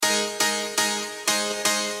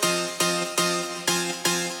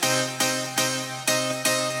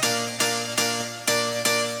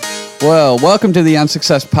Well, welcome to the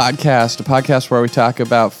Unsuccess Podcast, a podcast where we talk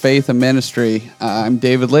about faith and ministry. I'm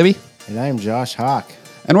David Libby. And I'm Josh Hawk.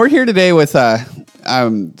 And we're here today with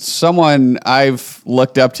someone I've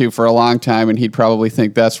looked up to for a long time, and he'd probably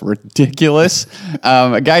think that's ridiculous.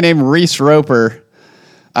 A guy named Reese Roper.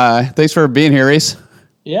 Thanks for being here, Reese.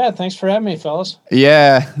 Yeah, thanks for having me, fellas.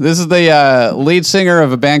 Yeah, this is the lead singer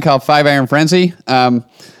of a band called Five Iron Frenzy,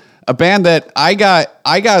 a band that I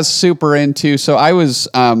got super into. So I was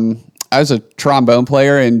a trombone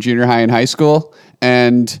player in junior high and high school,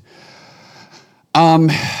 and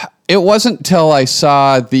it wasn't until I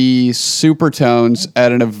saw the Supertones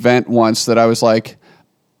at an event once that I was like,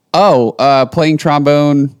 playing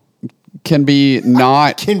trombone can be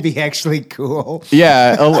actually cool.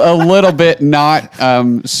 Yeah, a little bit not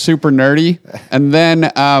super nerdy. And then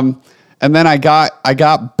I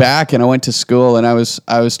got back and I went to school and I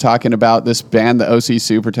was talking about this band, the OC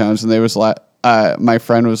Supertones, and they was like, my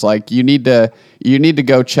friend was like, you need to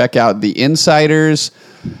go check out the Insiders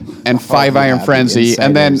and Five Iron Frenzy,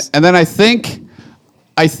 and then I think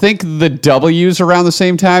the W's around the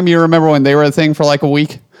same time. You remember when they were a thing for like a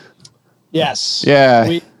week? Yes.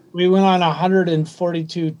 Yeah. We went on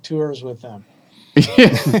 142 tours with them.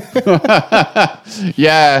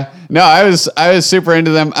 Yeah. No, I was super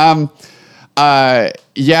into them. But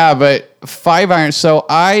Five Iron. So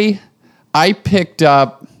I picked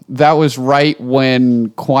up. That was right when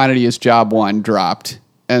Quantity is Job 1 dropped.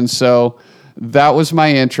 And so that was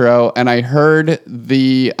my intro. And I heard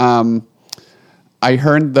the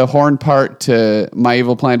horn part to My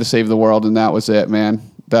Evil Plan to Save the World. And that was it, man.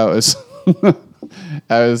 That was,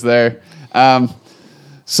 I was there.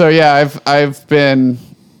 So yeah, I've been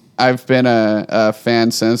a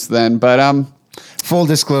fan since then, but, full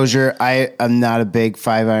disclosure, I am not a big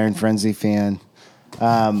Five Iron Frenzy fan.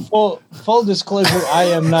 Full disclosure, I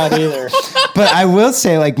am not either. But I will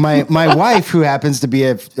say, like, my wife, who happens to be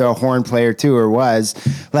a horn player too, or was,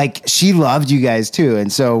 like, she loved you guys too.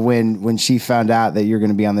 And so when she found out that you're going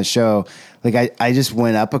to be on the show, like, I just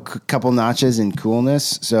went up a couple notches in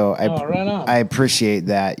coolness. So right on. I appreciate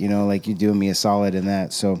that, like you're doing me a solid in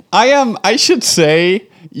that. So I should say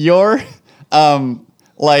your,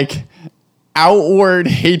 outward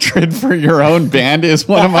hatred for your own band is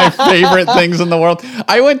one of my favorite things in the world.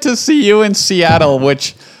 I went to see you in Seattle,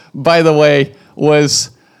 which, by the way,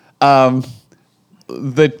 was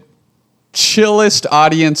the chillest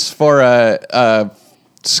audience for a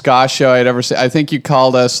ska show I'd ever seen. I think you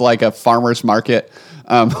called us like a farmer's market.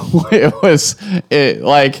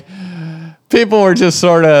 People were just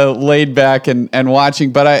sort of laid back and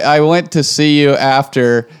watching, but I went to see you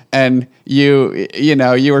after, and you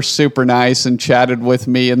were super nice and chatted with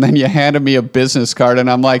me, and then you handed me a business card,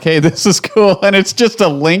 and I'm like, hey, this is cool, and it's just a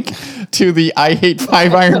link to the I Hate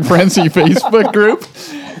Five Iron Frenzy Facebook group.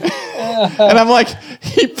 And I'm like,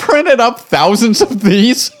 he printed up thousands of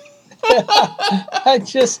these. I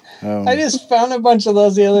just found a bunch of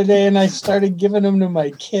those the other day, and I started giving them to my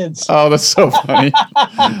kids. Oh, that's so funny.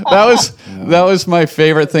 That was my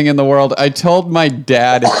favorite thing in the world. I told my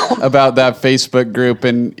dad about that Facebook group,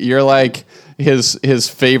 and you're like his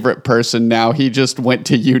favorite person now. He just went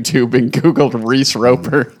to YouTube and Googled Reese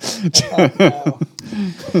Roper.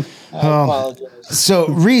 I apologize. So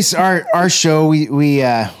Reese, our show, we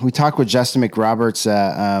talked with Justin McRoberts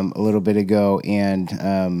a little bit ago,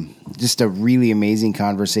 and just a really amazing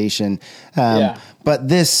conversation. But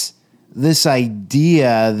this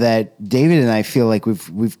idea that David and I feel like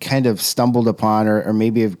we've kind of stumbled upon, or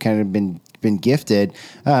maybe have kind of been gifted,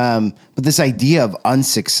 but this idea of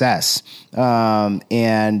unsuccess,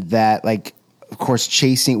 and that, like, of course,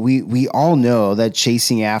 chasing. We all know that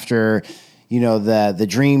chasing after, the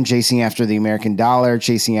dream, chasing after the American dollar,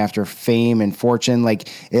 chasing after fame and fortune, like,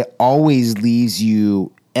 it always leaves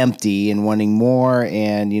you empty and wanting more.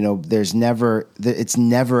 And, it's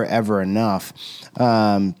never ever enough.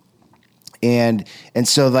 And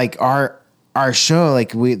so, like, our show,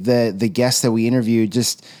 like, the guests that we interviewed,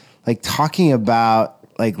 just like talking about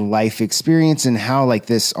like life experience and how, like,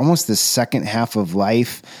 this almost the second half of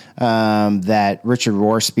life, that Richard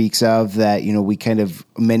Rohr speaks of, that, we kind of,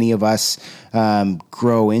 many of us,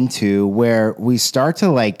 grow into, where we start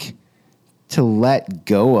to let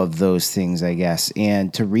go of those things, I guess,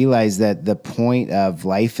 and to realize that the point of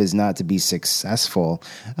life is not to be successful.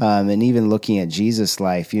 And even looking at Jesus'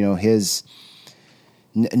 life, his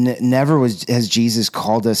never has Jesus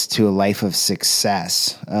called us to a life of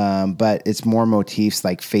success, but it's more motifs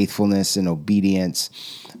like faithfulness and obedience.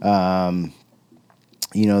 That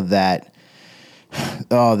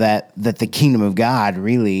the kingdom of God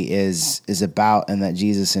really is about, and that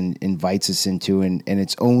Jesus invites us into, and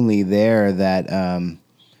it's only there that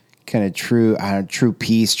kind of true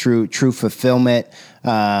peace, true fulfillment,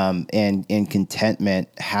 and contentment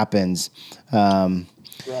happens. Right.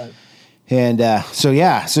 And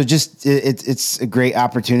so just it's a great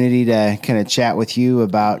opportunity to kind of chat with you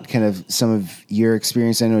about kind of some of your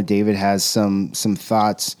experience. I know David has some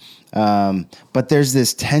thoughts, but there's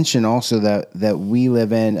this tension also that we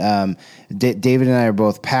live in. David and I are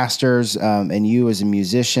both pastors, and you as a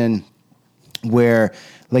musician, where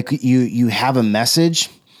like you have a message.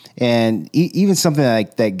 And even something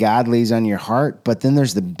like that God lays on your heart, but then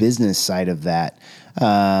there's the business side of that.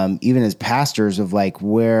 Even as pastors, of like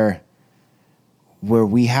where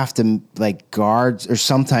we have to like guard, or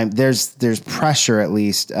sometimes there's pressure at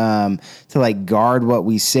least to like guard what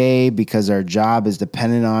we say because our job is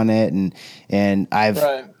dependent on it. And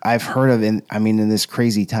I've heard of in this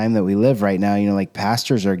crazy time that we live right now, like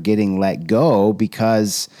pastors are getting let go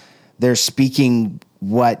because they're speaking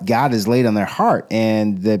what God has laid on their heart,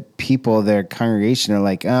 and the people, their congregation, are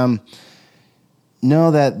like, no,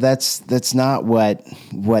 that's not what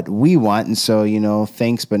we want. And so,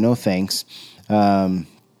 thanks, but no thanks. And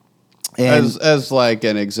as like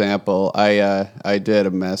an example, I did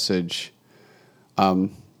a message,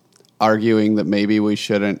 arguing that maybe we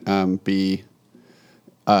shouldn't, be,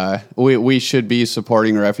 we should be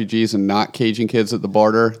supporting refugees and not caging kids at the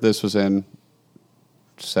border. This was in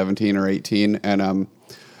 17 or 18, and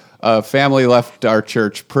a family left our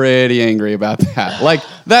church pretty angry about that. Like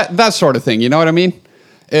that sort of thing, you know what I mean?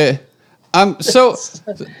 So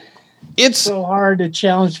it's so hard to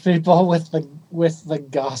challenge people with the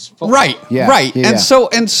gospel. Right. Yeah, right. yeah. And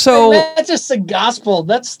so that's just the gospel.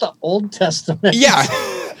 That's the Old Testament. Yeah.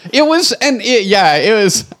 It was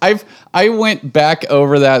I went back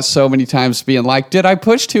over that so many times being like, did I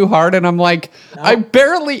push too hard? And I'm like, no.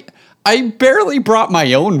 I barely brought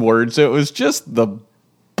my own words. It was just the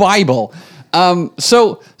Bible.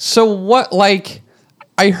 So what, like,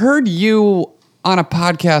 I heard you on a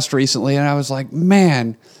podcast recently and I was like,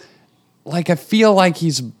 man, like, I feel like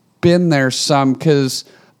he's been there some, because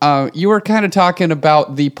you were kind of talking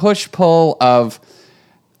about the push-pull of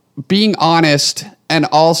being honest and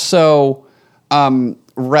also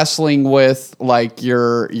wrestling with, like,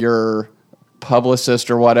 your publicist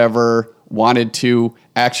or whatever wanted to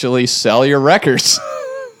actually sell your records.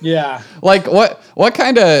 Yeah. Like what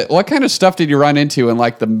kind of stuff did you run into in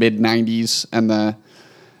like the mid 90s and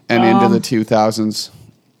into the 2000s?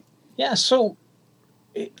 Yeah, so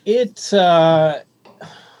it I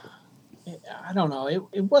don't know.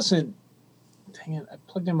 It wasn't. Dang it! I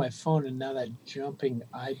plugged in my phone, and now that jumping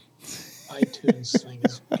iTunes thing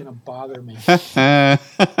is gonna bother me.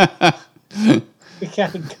 You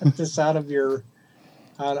gotta cut this out of the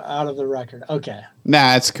record. Okay.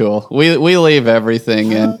 Nah, it's cool. We leave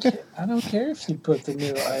everything in. I don't care if you put the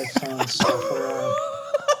new iPhone stuff around.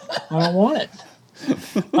 I don't want it.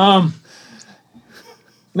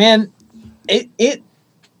 Man, it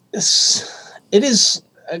is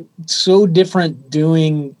so different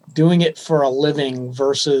doing it for a living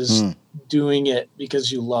versus doing it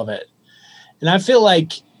because you love it. And I feel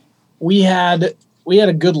like we had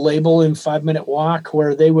a good label in 5 Minute Walk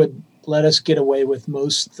where they would let us get away with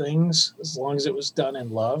most things as long as it was done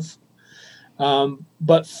in love.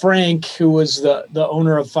 But Frank, who was the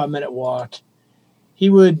owner of 5 Minute Walk, he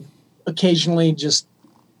would occasionally just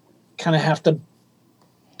kind of have to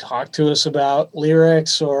talk to us about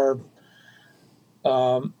lyrics or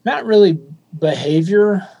not really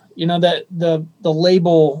behavior. That the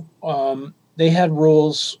label, they had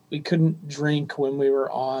rules. We couldn't drink when we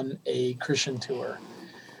were on a Christian tour.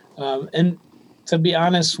 And to be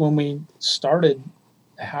honest, when we started,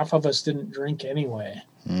 half of us didn't drink anyway.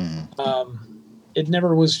 It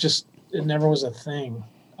never was a thing.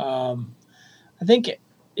 I think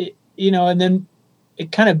it, and then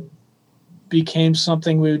it kind of became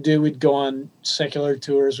something we would do. We'd go on secular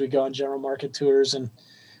tours, we'd go on general market tours, and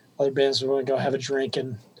other bands would go have a drink,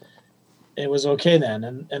 and it was okay then.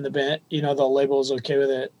 And the band, the label was okay with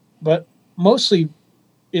it. But mostly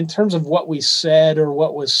in terms of what we said or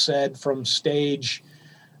what was said from stage,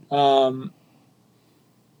 I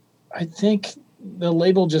think the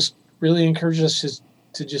label just really encouraged us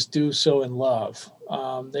to just do so in love.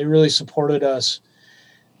 They really supported us.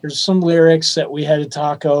 There's some lyrics that we had to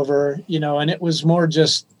talk over, and it was more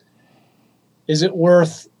just, is it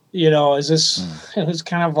worth, is this, it was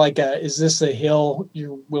kind of like is this a hill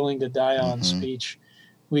you're willing to die on speech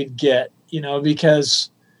we'd get, because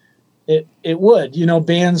it would,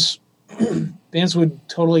 bands would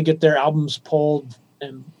totally get their albums pulled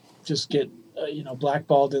and just get,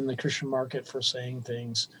 blackballed in the Christian market for saying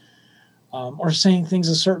things, or saying things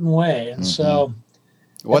a certain way. And so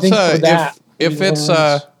what's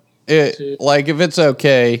like if it's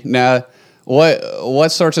okay now,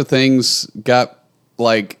 what sorts of things got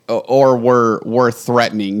like or were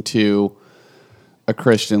threatening to a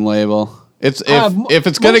Christian label? It's if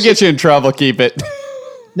it's going to get you in trouble, keep it.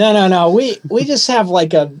 No. We just have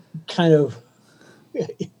like a kind of,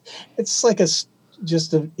 it's like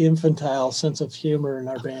just an infantile sense of humor in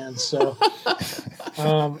our band. So,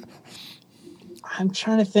 I'm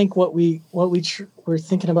trying to think what we're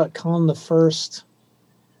thinking about calling the first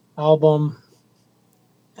album,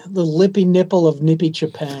 "The Lippy Nipple of Nippy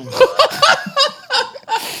Chapang."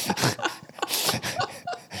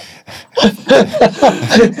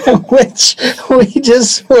 Which we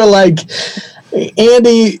just were like,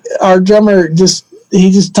 Andy, our drummer,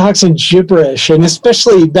 he just talks in gibberish, and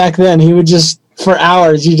especially back then, he would just for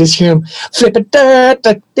hours you just hear him flip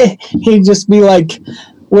it. He'd just be like,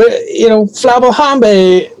 flabble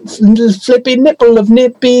hambe, flippy nipple of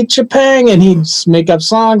nippy chapang, and he'd just make up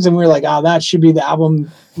songs, and we were like, oh, that should be the album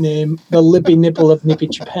name, The Lippy Nipple of Nippy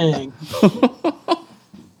Chapang.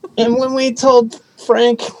 And when we told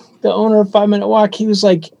Frank, the owner of 5 Minute Walk, he was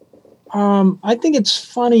like, I think it's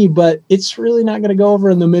funny, but it's really not going to go over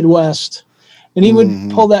in the Midwest. And he would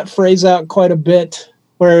pull that phrase out quite a bit,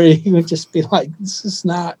 where he would just be like, this is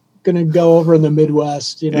not going to go over in the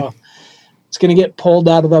Midwest, It's going to get pulled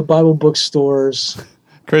out of the Bible bookstores.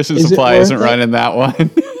 Christian Supply isn't running that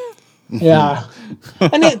one. Yeah.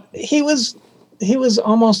 And he was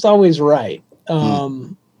almost always right.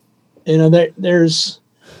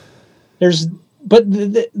 But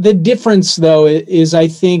the difference, though, is I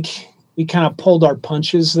think we kind of pulled our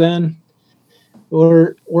punches then.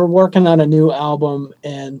 We're working on a new album,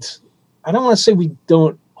 and I don't want to say we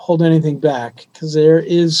don't hold anything back, because there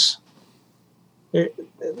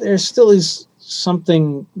still is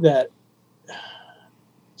something that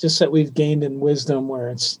we've gained in wisdom, where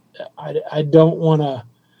it's I don't want to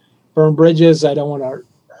burn bridges, I don't want to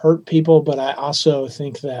hurt people, but I also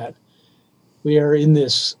think that we are in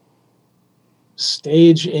this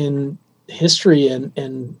stage in history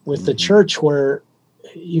and with the church where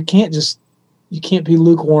you can't be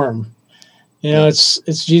lukewarm.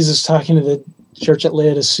 It's Jesus talking to the church at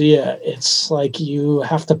Laodicea. It's like you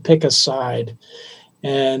have to pick a side,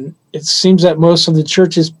 and it seems that most of the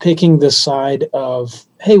church is picking the side of,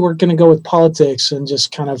 hey, we're going to go with politics and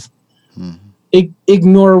just kind of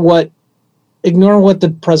ignore what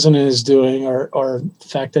the president is doing, or the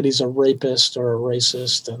fact that he's a rapist or a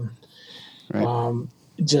racist, and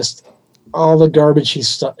just all the garbage he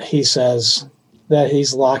says, that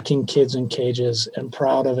he's locking kids in cages and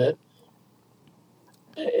proud of it.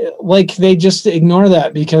 Like, they just ignore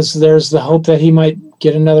that because there's the hope that he might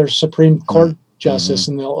get another Supreme Court justice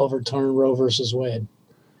and they'll overturn Roe versus Wade.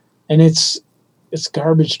 And it's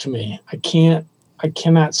garbage to me. I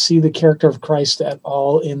cannot see the character of Christ at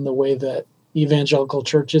all in the way that evangelical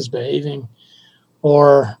church is behaving,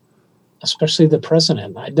 or especially the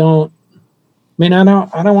president. I don't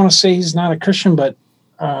want to say he's not a Christian, but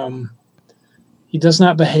he does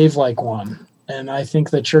not behave like one. And I think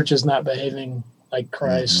the church is not behaving like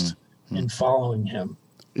Christ in following him.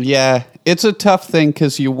 Yeah, it's a tough thing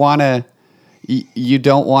because you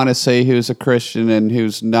don't want to say who's a Christian and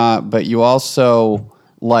who's not, but you also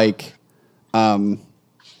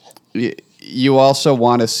you also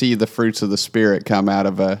want to see the fruits of the Spirit come out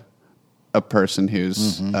of a person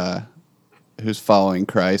who's following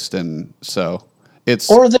Christ, and so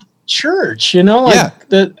or the church,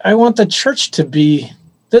 I want the church to be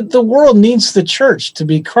the world needs the church to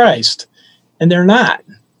be Christ, and they're not.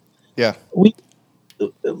 Yeah,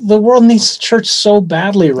 the world needs the church so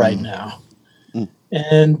badly right now,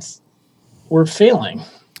 and we're failing.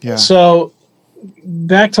 Yeah. So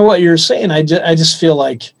back to what you're saying, I just feel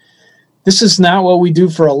like this is not what we do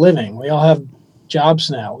for a living. We all have jobs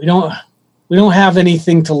now. We don't have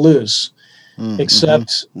anything to lose,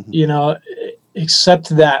 except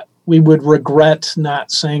that we would regret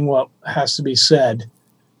not saying what has to be said.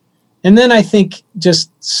 And then I think just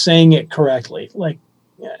saying it correctly. Like,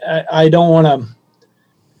 I don't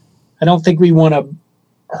think we want to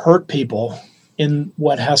hurt people in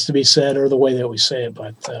what has to be said or the way that we say it,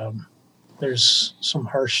 but there's some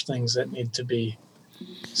harsh things that need to be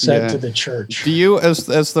said to the church. Do you, as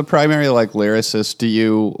the primary lyricist, do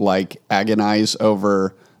you agonize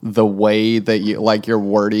over the way that you your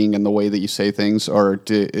wording and the way that you say things, or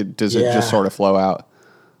does it just sort of flow out?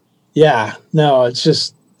 Yeah, no, it's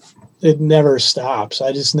just, it never stops.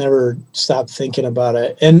 I just never stop thinking about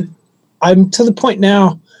it. And I'm to the point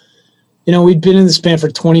now, we've been in this band for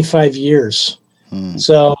 25 years.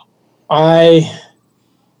 So I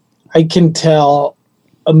can tell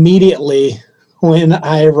immediately when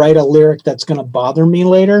I write a lyric that's going to bother me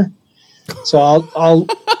later. So I'll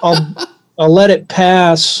let it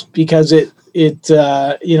pass because it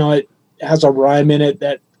has a rhyme in it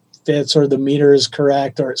that fits, or the meter is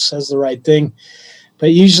correct, or it says the right thing.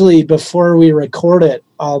 But usually before we record it,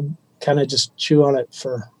 I'll kind of just chew on it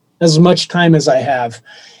for as much time as I have.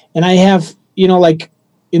 And I have, like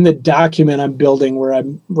in the document I'm building where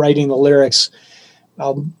I'm writing the lyrics,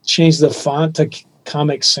 I'll change the font to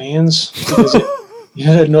Comic Sans because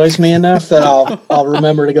it annoys me enough that I'll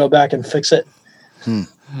remember to go back and fix it.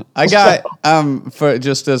 I got for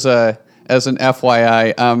just as an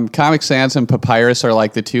FYI, Comic Sans and Papyrus are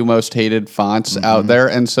like the two most hated fonts out there,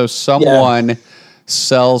 and so someone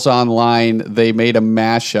sells online. They made a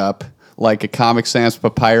mashup like a Comic Sans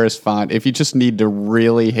Papyrus font. If you just need to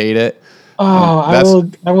really hate it, I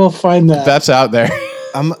will find that. That's out there.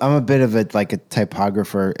 I'm a bit of a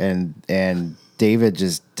typographer, and David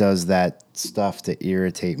just does that stuff to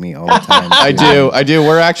irritate me all the time. I do.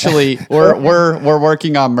 We're actually we're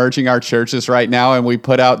working on merging our churches right now, and we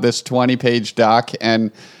put out this 20-page doc,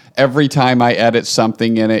 and every time I edit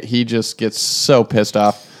something in it, he just gets so pissed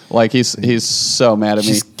off. Like he's so mad at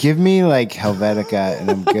me. Just give me Helvetica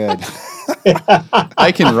and I'm good.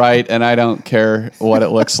 I can write, and I don't care what it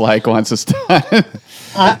looks like once it's done.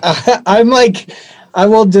 I'm like, I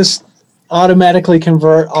will just automatically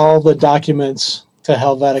convert all the documents to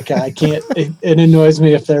Helvetica. I can't. It annoys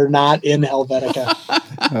me if they're not in Helvetica.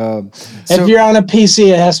 If you're on a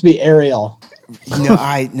PC, it has to be Arial.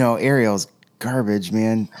 No, Arial's garbage,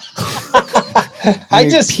 man. I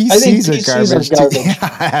think PCs are garbage.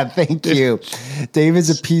 Yeah, thank you. David's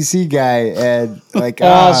a PC guy, and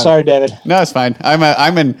sorry, David. No, it's fine. I'm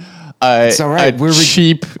it's all right. We're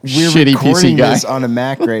shitty PC guy this on a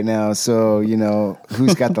Mac right now, so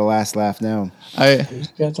who's got the last laugh now? Who's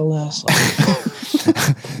got the last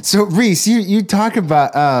laugh? So Reese, you talk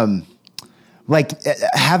about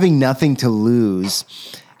having nothing to lose.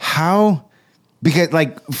 How? Because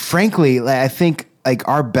frankly, I think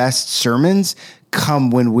our best sermons come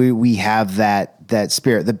when we have that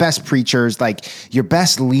spirit. The best preachers, your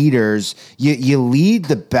best leaders, you lead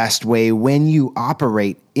the best way when you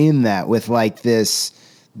operate in that with this.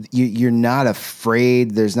 You're not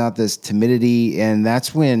afraid. There's not this timidity, and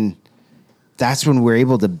that's when we're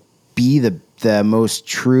able to be the most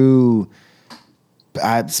true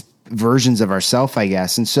versions of ourselves, I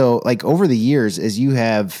guess. And so, over the years, as you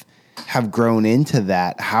have grown into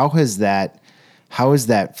that, how has that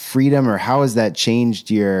freedom, or how has that changed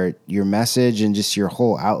your message and just your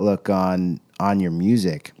whole outlook on your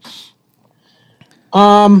music?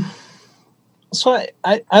 So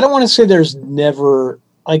I don't want to say there's never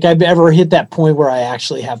I've ever hit that point where I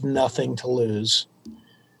actually have nothing to lose,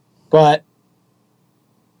 but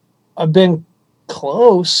I've been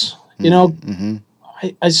close. Mm-hmm.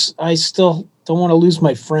 I still don't want to lose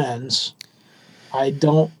my friends. I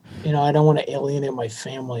don't want to alienate my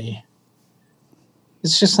family.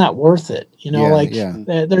 It's just not worth it.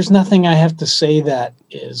 There's nothing I have to say that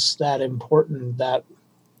is that important that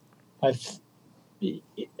I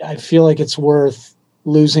feel like it's worth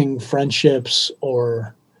losing friendships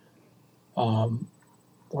or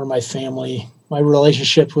my family, my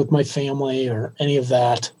relationship with my family, or any of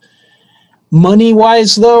that. Money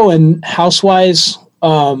wise though, and house wise,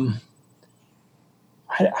 I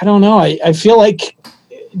don't know. I feel like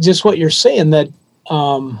just what you're saying, that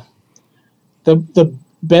the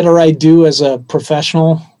better I do as a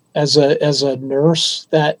professional, as a nurse,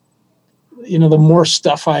 that the more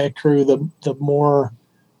stuff I accrue, the more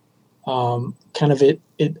kind of it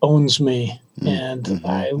owns me, and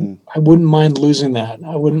mm-hmm. I wouldn't mind losing that.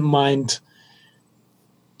 I wouldn't mind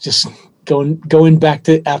just going back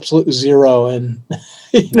to absolute zero, and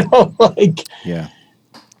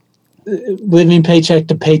living paycheck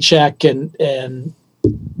to paycheck, and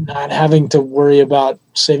not having to worry about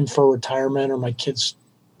saving for retirement or my kids'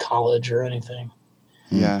 college or anything.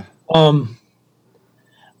 Yeah.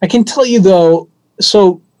 I can tell you though,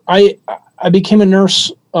 so I became a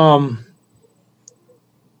nurse I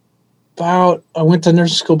went to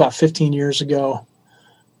nursing school about 15 years ago.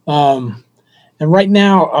 And right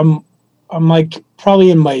now I'm probably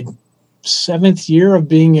in my 7th year of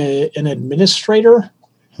being an administrator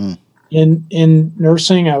in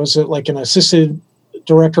nursing. I was an assistant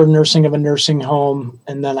director of nursing of a nursing home,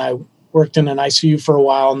 and then I worked in an ICU for a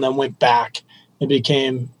while, and then went back and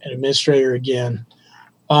became an administrator again.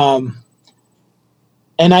 And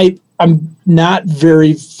I'm not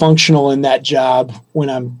very functional in that job when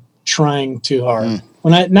I'm trying too hard.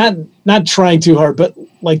 When I not trying too hard, but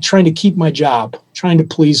trying to keep my job, trying to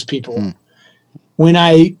please people. When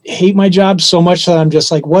I hate my job so much that I'm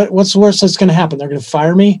just what's the worst that's going to happen? They're going to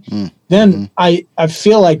fire me. Then I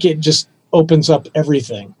feel like it just opens up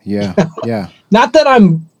everything. Yeah. Yeah. Not that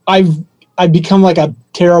I've become like a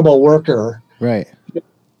terrible worker. Right.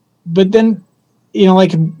 But then,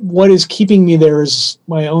 like what is keeping me there is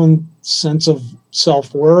my own sense of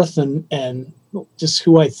self-worth and just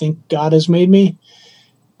who I think God has made me.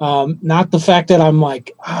 Not the fact that I'm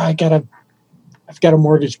like, I've got a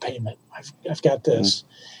mortgage payment. I've got this.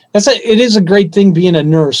 It is a great thing being a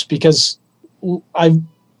nurse, because I've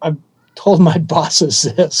told my bosses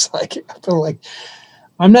this, like, I feel like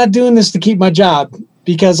I'm not doing this to keep my job,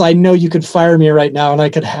 because I know you could fire me right now and I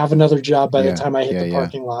could have another job by the time I hit the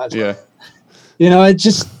parking lot. Yeah.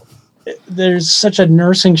 There's such a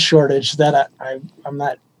nursing shortage that I'm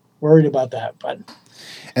not worried about that. But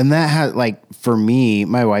and that has, like, for me,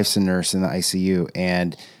 my wife's a nurse in the ICU,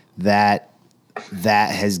 and that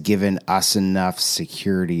has given us enough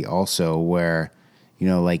security also, where,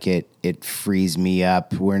 like it frees me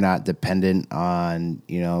up. We're not dependent on,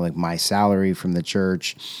 like my salary from the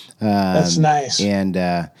church. That's nice. And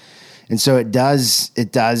so it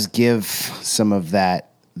does give some of that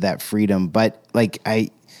freedom. But like, I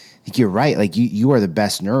think you're right. Like you are the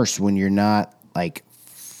best nurse when you're not like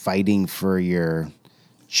fighting for your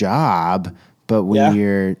job, but when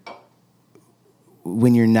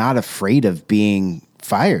you're not afraid of being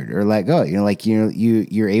fired or let go,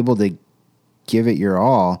 you're able to give it your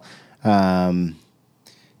all.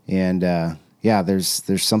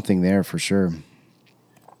 There's something there for sure.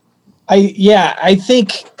 I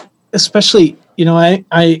think especially,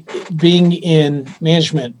 I being in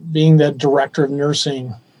management, being the director of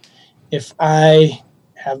nursing, if I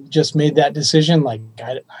have just made that decision, like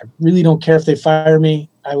I really don't care if they fire me.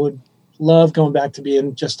 I would love going back to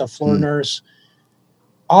being just a floor nurse.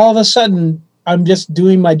 All of a sudden, I'm just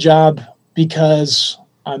doing my job because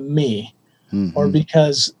I'm me, or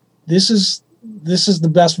because this is the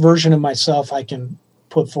best version of myself I can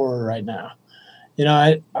put forward right now.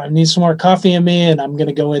 I need some more coffee in me, and I'm going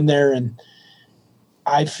to go in there, and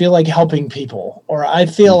I feel like helping people, or I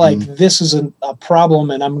feel like this is a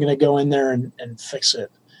problem, and I'm going to go in there and fix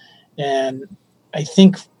it. And I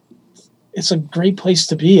think it's a great place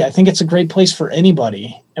to be. I think it's a great place for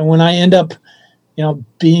anybody. And when I end up,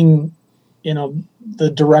 being,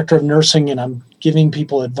 the director of nursing, and I'm giving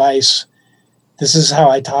people advice, this is how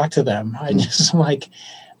I talk to them. I just like,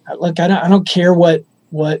 look, I don't care what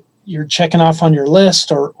you're checking off on your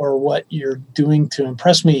list or what you're doing to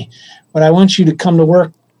impress me. What I want you to come to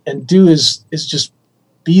work and do is just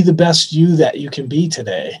be the best you that you can be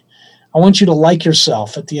today. I want you to like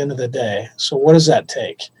yourself at the end of the day. So what does that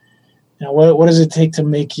take? What does it take to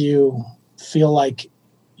make you feel like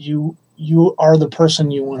you are the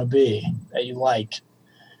person you want to be, that you like?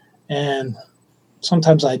 And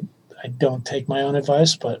sometimes I don't take my own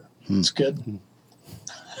advice, but it's good.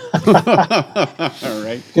 All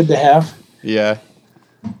right. Good to have. Yeah.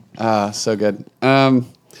 So good.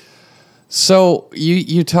 So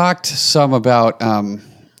you talked some about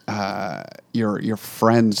your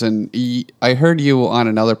friends, and I heard you on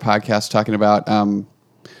another podcast talking about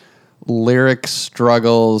lyric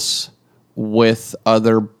struggles with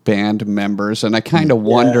other band members, and I kind of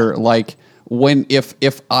wonder, like,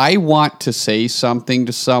 if I want to say something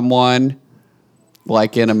to someone,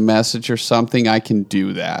 like in a message or something, I can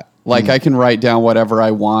do that. Like I can write down whatever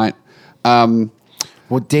I want.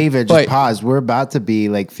 Well, David, just pause. We're about to be,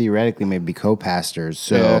 like, theoretically maybe co-pastors.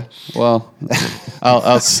 So, yeah, well,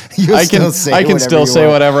 I can still say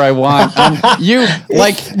want. whatever I want.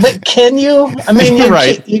 But can you? I mean,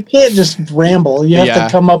 you can't just ramble. You have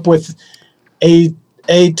to come up with a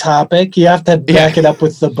topic. You have to back it up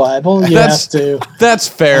with the Bible. That's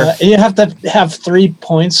fair. You have to have 3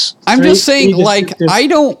 points. I'm just saying, like, I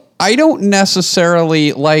don't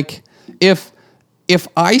necessarily, like, if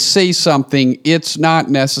I say something, it's not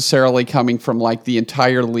necessarily coming from, like, the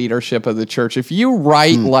entire leadership of the church. If you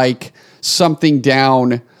write like something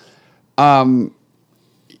down,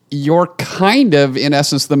 you're kind of, in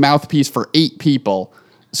essence, the mouthpiece for 8 people.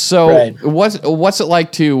 So what's it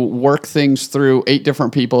like to work things through 8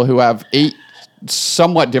 different people who have 8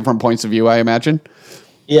 somewhat different points of view, I imagine?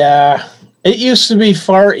 Yeah, it used to be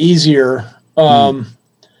far easier.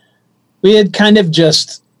 We had kind of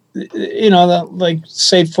just, like,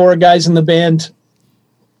 say 4 guys in the band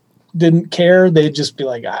didn't care. They'd just be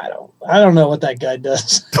like, I don't know what that guy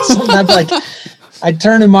does. Sometimes, like, I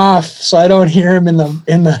turn him off so I don't hear him in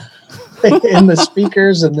the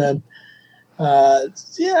speakers, and then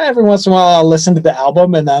every once in a while I'll listen to the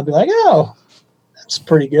album and I'll be like, oh, that's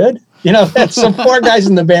pretty good. So 4 guys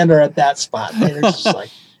in the band are at that spot. They're just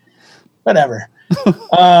like, whatever.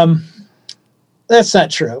 That's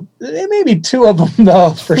not true. Maybe 2 of them,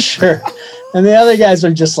 though, for sure. And the other guys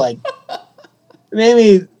are just like,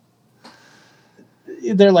 maybe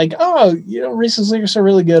they're like, oh, Reese's lyrics are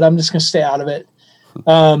really good. I'm just going to stay out of it.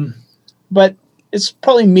 But it's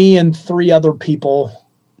probably me and 3 other people.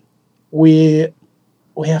 We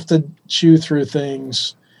have to chew through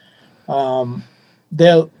things.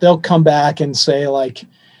 They'll come back and say like,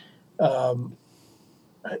 I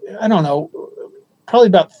don't know, probably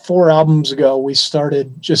about 4 albums ago, we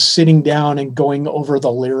started just sitting down and going over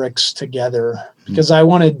the lyrics together because I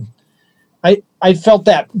felt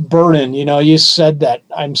that burden. You said that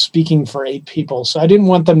I'm speaking for 8 people, so I didn't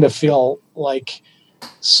want them to feel like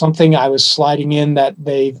something I was sliding in that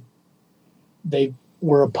they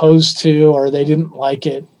were opposed to or they didn't like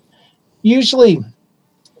it. Usually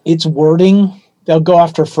it's wording. They'll go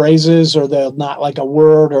after phrases, or they'll not like a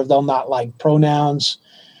word, or they'll not like pronouns.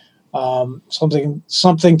 Something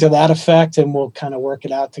to that effect, and we'll kind of work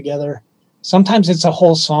it out together. Sometimes it's a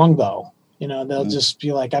whole song though. They'll just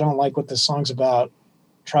be like, I don't like what this song's about.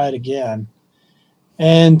 Try it again.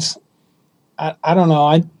 And I don't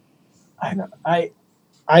know.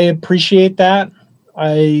 I appreciate that.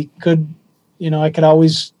 I could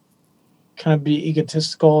always kind of be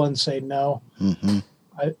egotistical and say, no,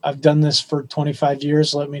 I've done this for 25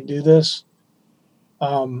 years. Let me do this.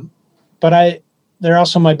 But they're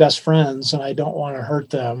also my best friends, and I don't want to hurt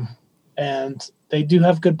them. And they do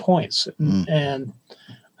have good points. And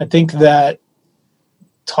I think that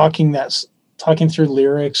talking through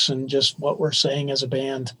lyrics and just what we're saying as a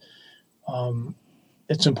band,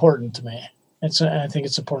 it's important to me. I think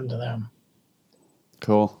it's important to them.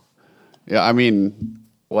 Cool. Yeah, I mean,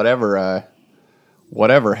 whatever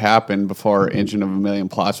happened before Engine of a Million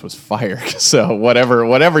Plots was fired. So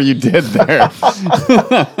whatever you did there.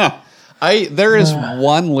 There is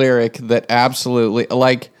one lyric that absolutely,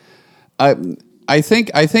 like, I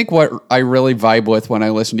think what I really vibe with when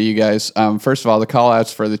I listen to you guys, first of all, the call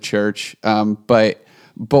outs for the church, but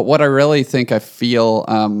what I really think I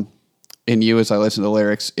feel in you as I listen to the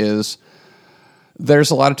lyrics is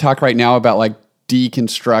there's a lot of talk right now about like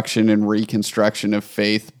deconstruction and reconstruction of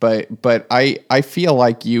faith, but I feel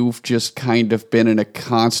like you've just kind of been in a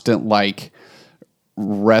constant like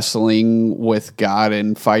wrestling with God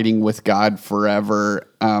and fighting with God forever.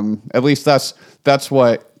 At least that's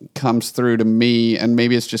what comes through to me, and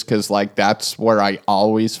maybe it's just because like that's where I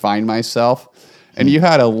always find myself. And you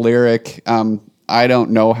had a lyric, I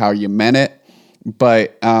don't know how you meant it,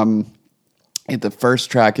 but at the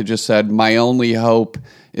first track it just said, my only hope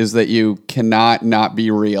is that you cannot not be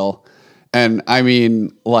real. And I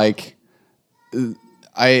mean, like,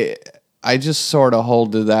 I just sort of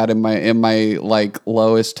hold to that in my like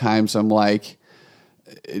lowest times. I'm like,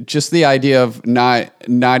 just the idea of not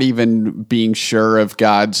even being sure of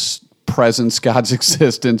God's presence, God's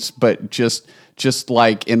existence, but just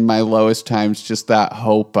like in my lowest times, just that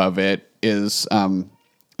hope of it is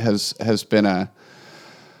has been a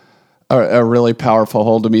really powerful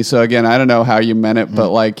hold to me. So again, I don't know how you meant it, but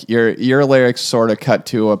like your lyrics sort of cut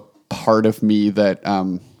to a part of me that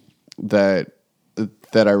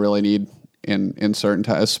that I really need in certain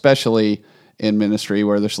times, especially in ministry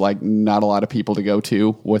where there's like not a lot of people to go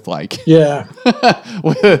to with like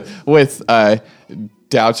with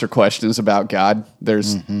doubts or questions about God.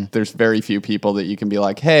 There's very few people that you can be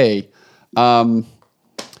like, hey, I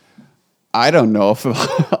don't know if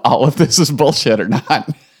all of this is bullshit or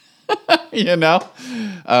not.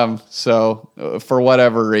 So for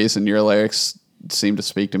whatever reason, your lyrics seem to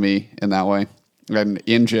speak to me in that way. And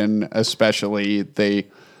Engine, especially, they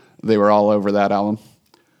were all over that album.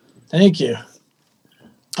 Thank you.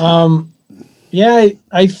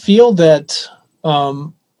 I feel that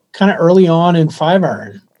kind of early on in Five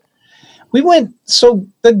Iron, we went. So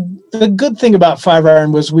the good thing about Five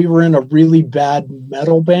Iron was we were in a really bad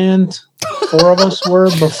metal band. 4 of us were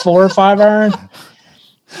before Five Iron,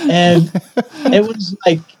 and it was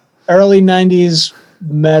like early '90s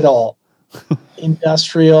metal.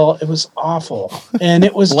 Industrial. It was awful, and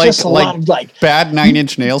it was just a lot of like bad 9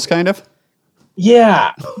 Inch Nails kind of.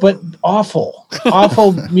 Yeah, but awful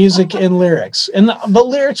music and lyrics, and the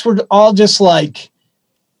lyrics were all just like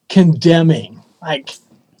condemning, like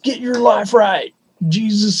get your life right,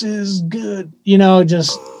 Jesus is good,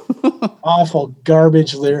 just awful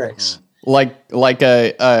garbage lyrics. Like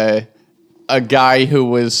a guy who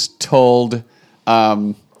was told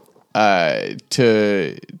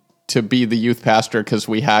to be the youth pastor because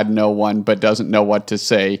we had no one, but doesn't know what to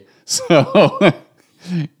say. So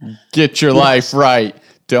get your life right.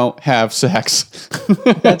 Don't have sex.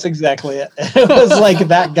 That's exactly it. It was like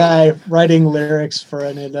that guy writing lyrics for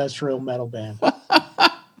an industrial metal band.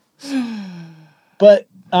 But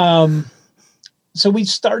so we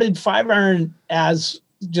started Five Iron as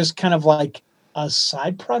just kind of like a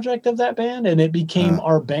side project of that band, and it became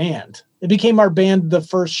our band. It became our band the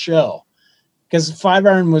first show, because Five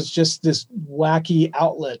Iron was just this wacky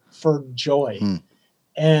outlet for joy.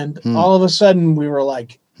 And all of a sudden we were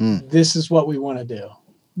like, this is what we want to do.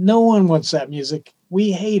 No one wants that music.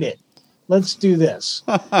 We hate it. Let's do this.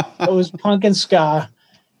 It was punk and ska.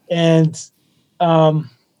 And I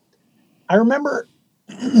remember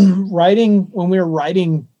when we were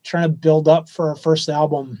writing, trying to build up for our first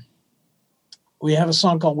album, we have a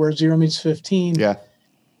song called Where Zero Meets 15. Yeah.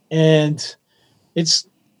 And it's,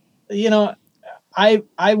 I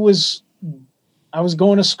was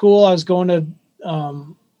going to school. I was going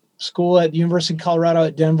to school at University of Colorado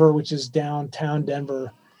at Denver, which is downtown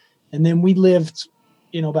Denver. And then we lived,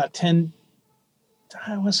 about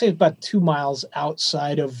 2 miles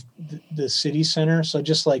outside of the city center. So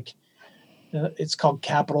just like, it's called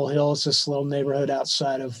Capitol Hill. It's this little neighborhood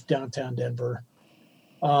outside of downtown Denver.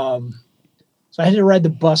 So I had to ride the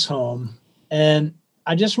bus home, and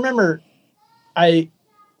I just remember it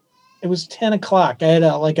was 10 o'clock. I had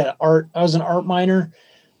I was an art minor.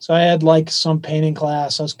 So I had like some painting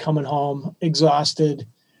class. I was coming home exhausted,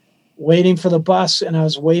 waiting for the bus. And I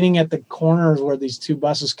was waiting at the corners where these two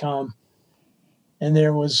buses come. And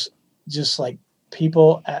there was just like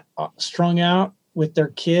people strung out with their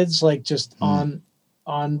kids, like just on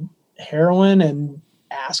heroin, and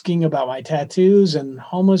asking about my tattoos, and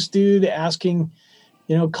homeless dude asking,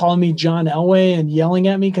 calling me John Elway and yelling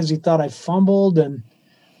at me because he thought I fumbled, and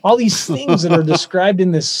all these things that are described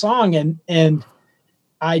in this song. And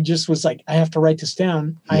I just was like, I have to write this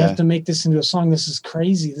down. I have to make this into a song. This is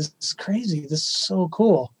crazy. This is crazy. This is so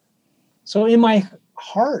cool. So in my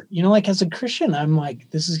heart, like as a Christian, I'm like,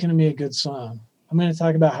 this is going to be a good song. I'm going to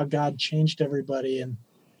talk about how God changed everybody, and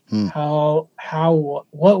how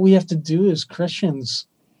what we have to do as Christians.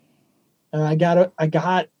 And I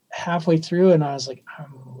got halfway through, and I was like,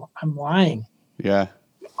 I'm lying. Yeah.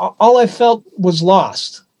 All I felt was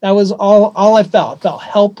lost. That was all I felt. I felt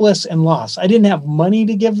helpless and lost. I didn't have money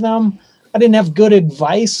to give them. I didn't have good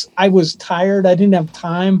advice. I was tired. I didn't have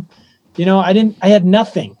time. I had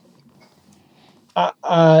nothing.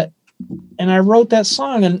 And I wrote that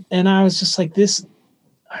song, and I was just like, this,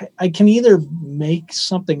 I can either make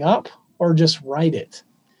something up or just write it.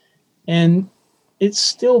 And it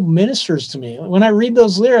still ministers to me. When I read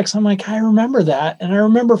those lyrics, I'm like, I remember that. And I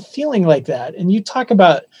remember feeling like that. And you talk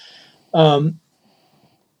about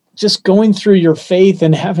just going through your faith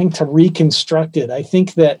and having to reconstruct it. I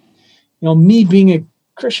think that, me being a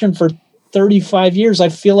Christian for 35 years, I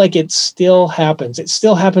feel like it still happens. It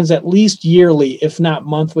still happens at least yearly, if not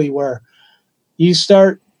monthly, where you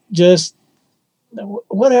start just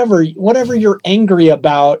whatever you're angry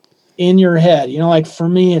about in your head. Like for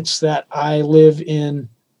me, it's that I live in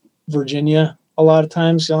Virginia a lot of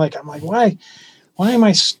times. I'm like, why am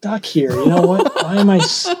I stuck here? Why am I?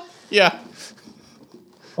 Yeah.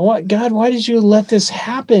 What, God, why did you let this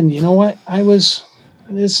happen? I was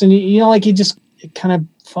this, and it kind of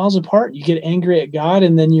falls apart. You get angry at God,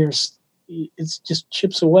 and then it's just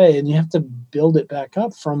chips away, and you have to build it back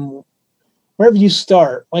up from wherever you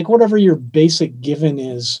start, like whatever your basic given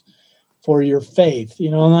is for your faith,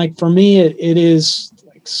 and like for me, it is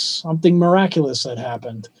like something miraculous that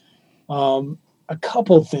happened, a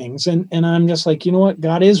couple things. And I'm just like,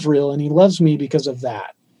 God is real, and he loves me because of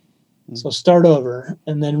that. So start over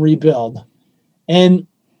and then rebuild. And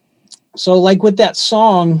so like with that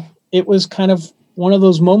song, it was kind of one of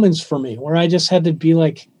those moments for me where I just had to be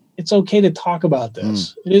like, it's okay to talk about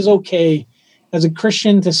this. It is okay as a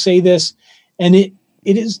Christian to say this. And it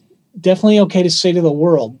is definitely okay to say to the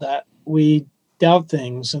world that we doubt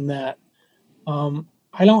things, and that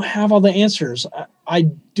I don't have all the answers. I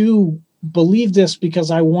do believe this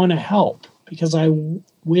because I want to help, because I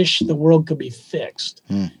wish the world could be fixed.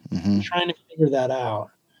 I'm trying to figure that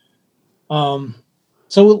out.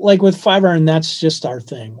 So like with Five Iron, that's just our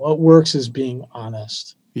thing. What works is being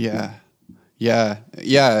honest. Yeah. And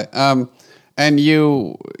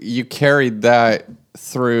you carried that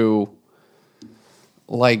through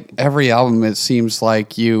like every album. It seems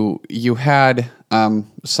like you had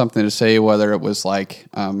something to say, whether it was like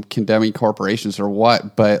condemning corporations or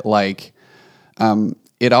what, but like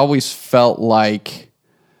it always felt like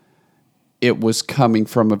it was coming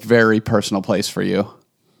from a very personal place for you.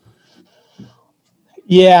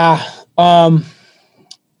 Yeah.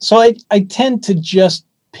 So I tend to just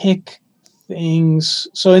pick things.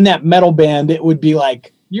 So in that metal band, it would be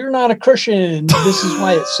like, you're not a Christian. This is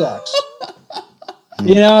why it sucks.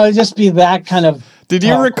 It'd just be that kind of. Did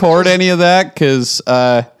you record any of that? Because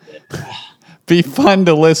be fun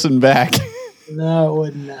to listen back. No, it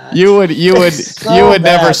would not. You would So you would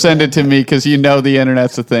never bad, send it to me because you know the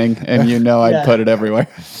internet's a thing, and you know I'd Yeah. put it everywhere.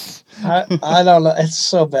 I don't know. It's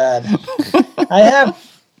so bad.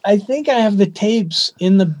 I think I have the tapes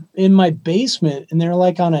in my basement, and they're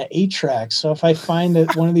like on an 8-track. So if I find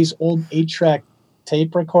one of these old 8-track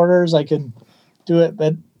tape recorders, I could do it.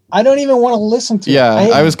 But I don't even want to listen to Yeah,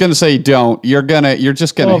 it. I was gonna say don't. You're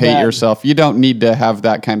just gonna So hate bad. yourself. You don't need to have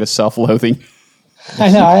that kind of self-loathing. I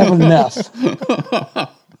know. I have enough. Oh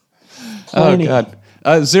Plenty. God.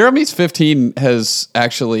 Zero Meets 15 has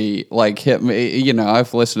actually like hit me. You know,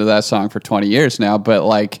 I've listened to that song for 20 years now, but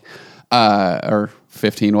like, or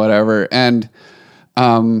 15, whatever. And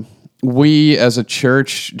we as a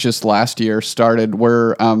church just last year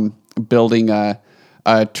we're building a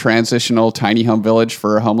transitional tiny home village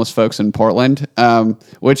for homeless folks in Portland,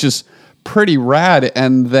 which is pretty rad.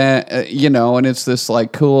 And then, and it's this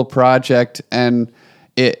like cool project, and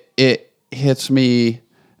it hits me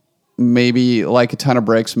maybe like a ton of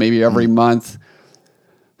bricks, maybe every month.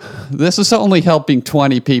 This is only helping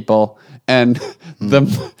 20 people, and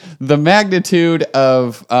the magnitude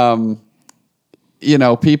of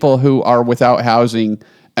people who are without housing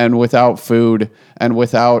and without food and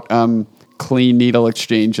without clean needle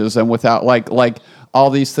exchanges and without like all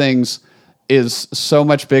these things is so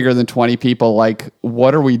much bigger than 20 people. Like,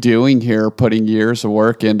 what are we doing here, putting years of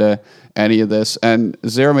work into any of this? And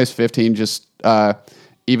Zero Meets 15 just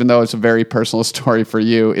even though it's a very personal story for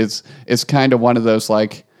you, it's kind of one of those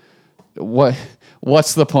like,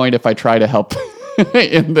 what's the point if I try to help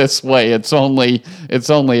in this way? It's only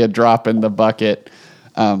a drop in the bucket.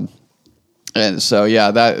 And so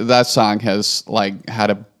yeah, that song has like had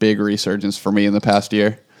a big resurgence for me in the past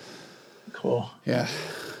year. Cool. Yeah,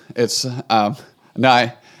 it's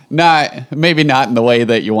not maybe not in the way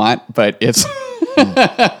that you want, but it's.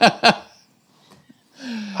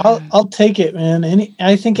 I'll take it, man.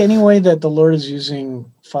 I think any way that the Lord is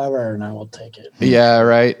using 5 Iron, I will take it. Yeah.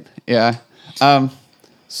 Right. Yeah.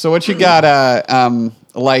 So what you got?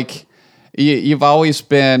 Like you've always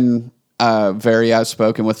been very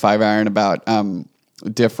outspoken with 5 Iron about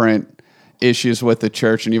different issues with the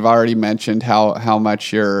church, and you've already mentioned how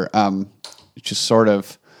much you're just sort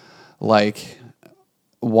of like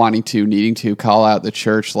needing to call out the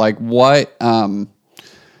church. Like what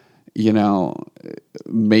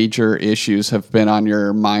major issues have been on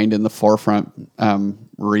your mind in the forefront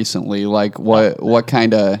recently? Like what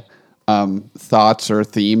kind of thoughts or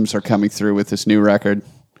themes are coming through with this new record?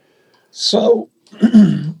 So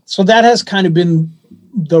that has kind of been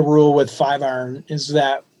the rule with 5 Iron, is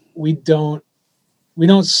that we don't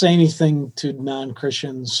say anything to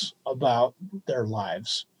non-Christians about their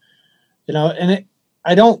lives, and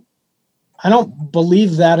I don't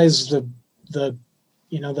believe that is the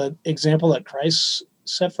example that Christ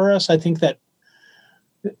set for us. I think the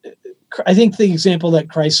example that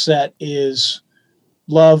Christ set is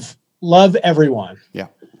love everyone. Yeah.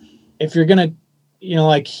 If you're going to,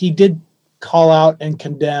 like he did call out and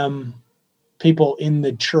condemn people in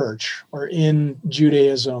the church or in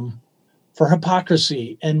Judaism for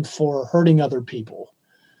hypocrisy and for hurting other people,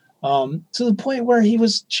 to the point where he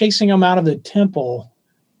was chasing them out of the temple,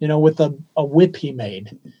 with a whip he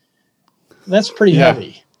made. That's pretty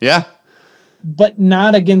heavy. Yeah. But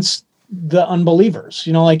not against the unbelievers.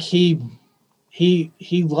 Like he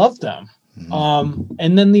loved them. Mm-hmm.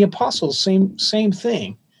 And then the apostles, same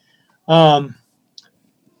thing.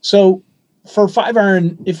 So for 5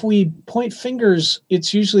 Iron, if we point fingers,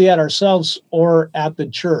 it's usually at ourselves or at the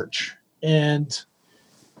church. And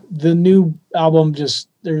the new album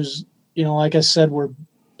there's, like I said, we're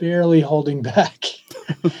barely holding back.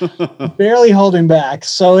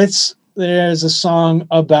 So there's a song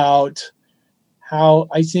about how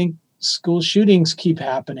I think school shootings keep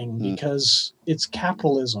happening because it's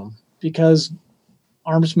capitalism, because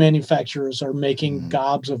arms manufacturers are making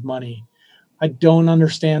gobs of money. I don't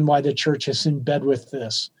understand why the church is in bed with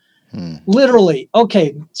this. Literally.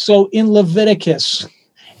 Okay. So in Leviticus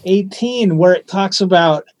 18, where it talks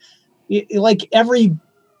about like every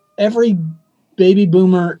baby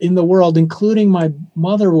boomer in the world, including my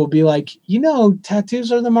mother, will be like,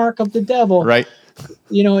 tattoos are the mark of the devil. Right.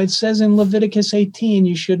 It says in Leviticus 18,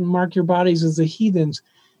 you shouldn't mark your bodies as the heathens.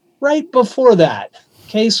 Right before that.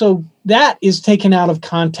 Okay. So that is taken out of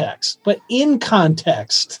context, but in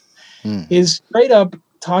context is straight up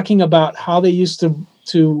talking about how they used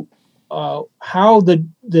to how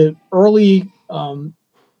the early,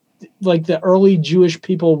 the early Jewish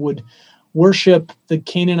people would worship the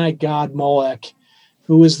Canaanite god Molech,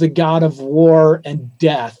 who was the god of war and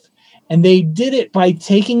death. And they did it by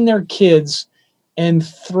taking their kids and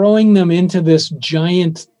throwing them into this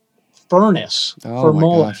giant furnace Oh for my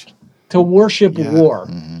Moloch gosh. to worship Yeah. war,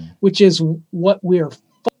 which is what we're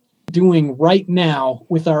doing right now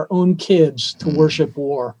with our own kids to worship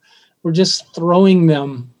war. We're just throwing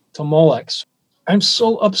them to Molochs. I'm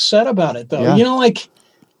so upset about it, though. Yeah. You know, like,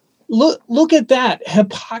 look at that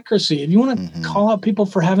hypocrisy. If you want to call out people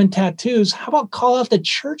for having tattoos, how about call out the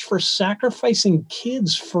church for sacrificing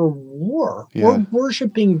kids for war? Yeah. We're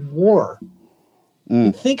worshiping war.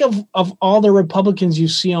 You think of all the Republicans you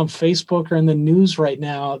see on Facebook or in the news right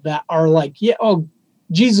now that are like, yeah, oh,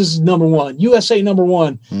 Jesus is number one, USA number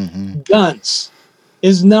one, guns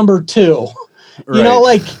is number two. You know,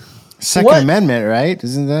 Right. like Second Amendment, right?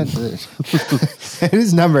 Isn't that it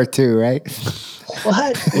is number 2, right?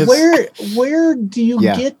 what? Where do you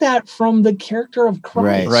get that from the character of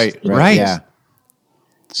Christ? Right. Yeah.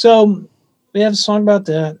 So we have a song about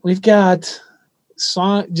that. We've got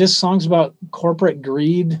songs about corporate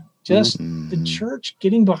greed. Just the church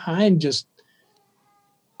getting behind just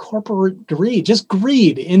corporate greed, just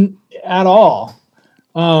greed at all.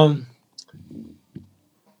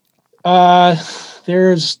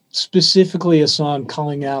 There's specifically a song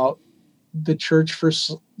calling out the church for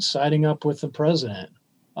siding up with the president.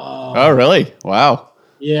 Oh, really? Wow.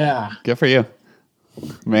 Yeah. Good for you,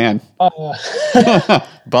 man.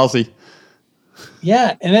 Ballsy.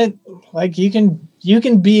 Yeah, and then like you can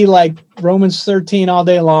be like Romans 13 all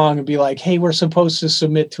day long and be like, hey, we're supposed to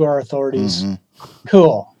submit to our authorities.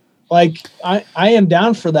 Cool. Like I am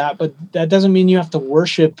down for that, but that doesn't mean you have to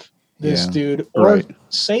worship this dude or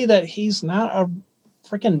say that he's not a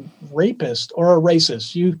freaking rapist or a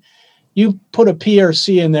racist. You put a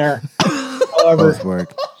PRC in there. However, Both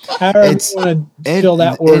work. however you want to fill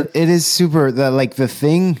that word. It is super. The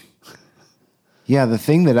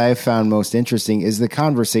thing that I've found most interesting is the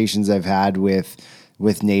conversations I've had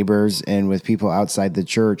with neighbors and with people outside the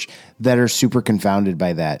church that are super confounded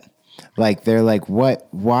by that. Like they're like, what?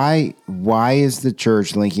 Why is the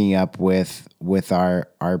church linking up with our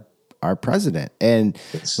president? And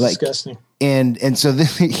It's like, disgusting. and so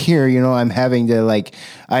here,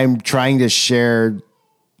 I'm trying to share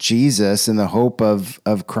Jesus and the hope of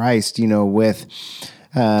Christ, with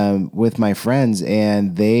my friends,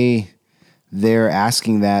 and they're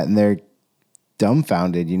asking that, and they're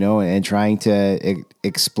dumbfounded, and trying to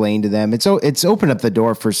explain to them. It's opened up the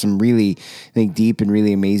door for some really, I think, deep and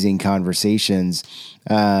really amazing conversations.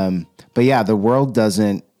 But yeah, the world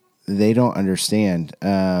they don't understand.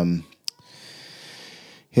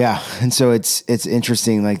 Yeah. And so it's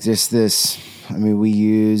interesting, like just this,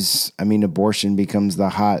 abortion becomes the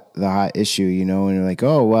hot issue, and you're like,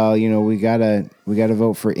 oh, well, we gotta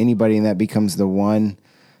vote for anybody. And that becomes the one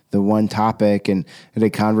topic. And I had a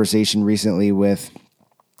conversation recently with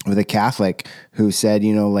a Catholic who said,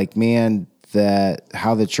 man,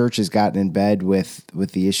 how the church has gotten in bed with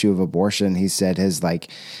the issue of abortion. He said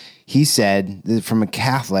from a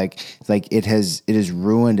Catholic, like it has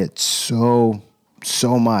ruined it so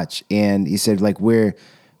much. And he said, like, we're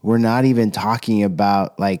not even talking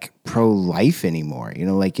about like pro-life anymore.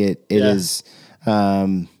 Is,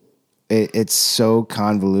 it's so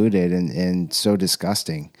convoluted and so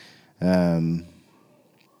disgusting. You're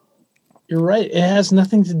right. It has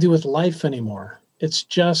nothing to do with life anymore. It's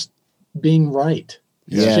just being right.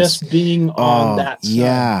 It's just being on that side.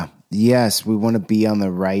 Yeah. Yes. We want to be on the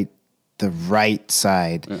right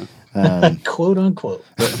side. Yeah. Quote unquote.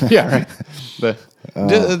 Yeah. Right.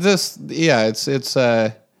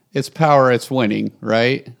 It's power. It's winning.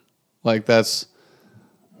 Right. Like that's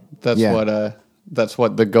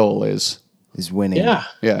what the goal is winning. Yeah.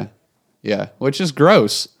 Yeah. Yeah. Which is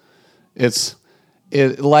gross.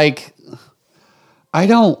 I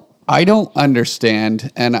don't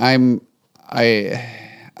understand. And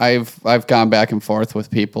I've gone back and forth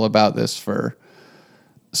with people about this for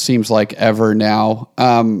seems like ever now.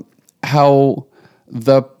 How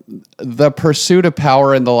the pursuit of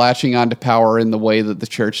power and the latching onto power in the way that the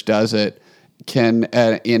church does it can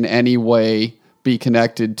in any way be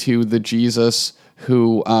connected to the Jesus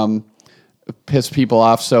who pissed people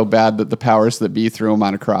off so bad that the powers that be threw him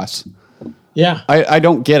on a cross. Yeah. I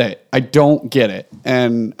don't get it. I don't get it.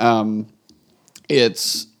 And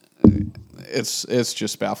it's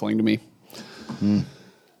just baffling to me.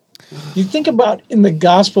 You think about in the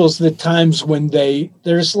Gospels the times when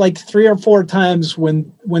there's like 3 or 4 times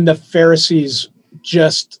when the Pharisees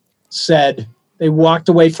just said, they walked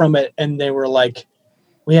away from it and they were like,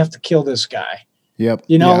 we have to kill this guy. Yep.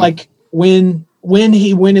 Like when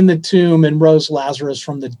he went in the tomb and rose Lazarus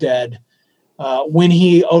from the dead, when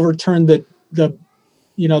he overturned the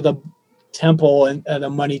temple and the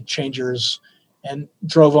money changers and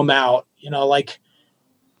drove them out, like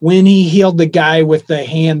when he healed the guy with the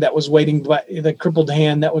hand that was waiting by the crippled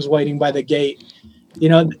hand that was waiting by the gate. You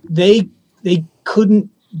know, they couldn't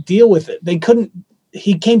deal with it. They couldn't.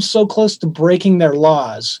 He came so close to breaking their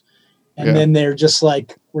laws, and then they're just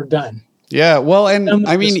like, "We're done." Yeah, well, and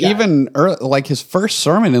I mean, even like his first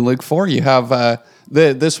sermon in Luke 4, you have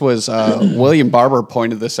this was William Barber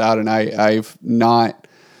pointed this out, and I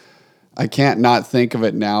can't not think of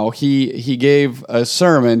it now. He gave a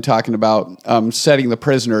sermon talking about setting the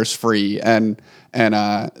prisoners free and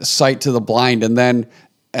sight to the blind, and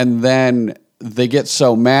then they get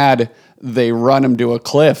so mad they run him to a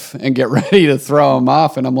cliff and get ready to throw him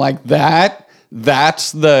off, and I'm like,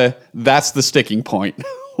 that's the sticking point.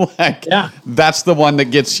 Like, that's the one that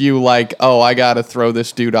gets you like, oh, I got to throw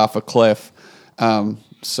this dude off a cliff.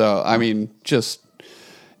 So I mean, just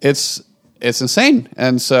it's insane,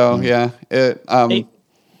 and so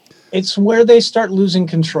it's where they start losing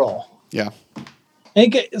control. Yeah.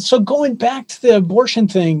 So going back to the abortion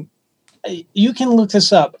thing, you can look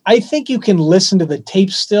this up. I think you can listen to the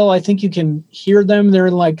tapes still. I think you can hear them. They're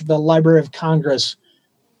in like the Library of Congress.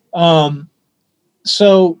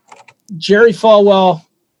 So Jerry Falwell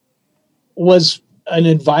was an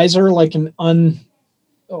advisor, like an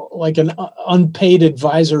unpaid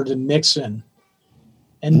advisor to Nixon.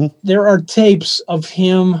 And there are tapes of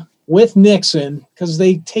him with Nixon because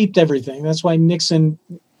they taped everything. That's why Nixon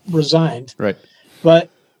resigned. Right.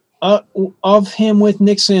 But of him with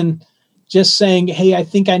Nixon just saying, hey, I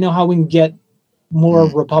think I know how we can get more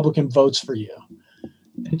Republican votes for you.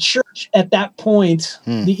 The church at that point,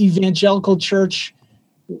 the evangelical church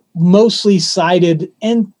mostly sided,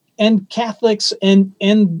 and Catholics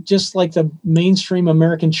and just like the mainstream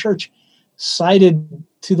American church sided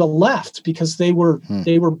to the left because they were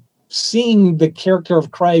seeing the character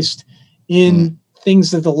of Christ in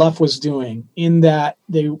things that the left was doing, in that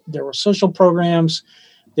there were social programs,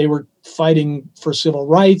 they were fighting for civil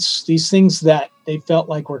rights, these things that they felt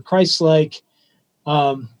like were Christ-like.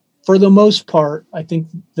 For the most part, I think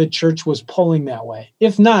the church was pulling that way.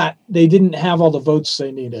 If not, they didn't have all the votes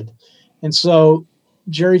they needed. And so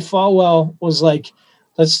Jerry Falwell was like,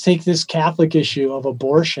 let's take this Catholic issue of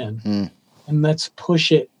abortion and let's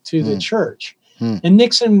push it to the church. And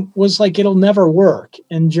Nixon was like, it'll never work.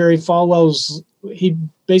 And Jerry he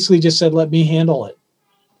basically just said, let me handle it.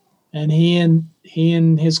 And he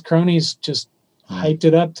and his cronies just hyped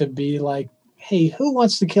it up to be like, hey, who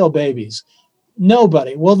wants to kill babies?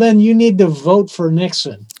 Nobody. Well, then you need to vote for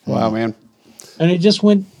Nixon. Wow, man. And it just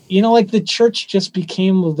went, like the church just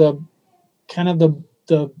became the kind of the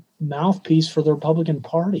mouthpiece for the Republican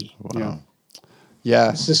Party. Wow.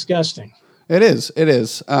 Yeah. It's disgusting. It is.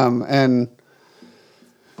 And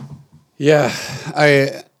yeah,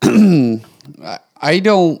 I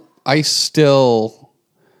still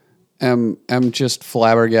am just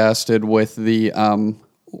flabbergasted with the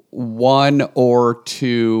one or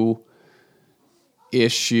two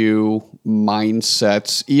issue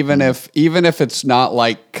mindsets, even if it's not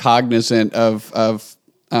like cognizant of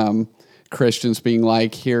Christians being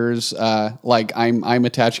like, here's like I'm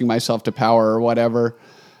attaching myself to power or whatever.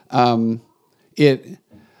 It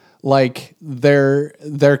like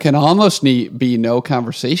there can almost be no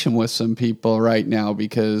conversation with some people right now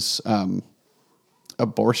because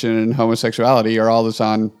abortion and homosexuality are all that's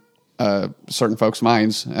on certain folks'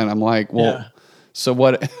 minds, and I'm like, well, so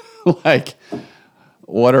what? Like,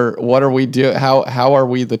 what are we doing? How are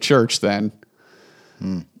we the church then?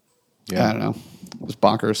 Yeah, I don't know. It's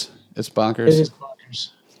bonkers. It is bonkers.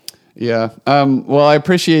 Yeah. Well, I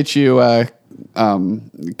appreciate you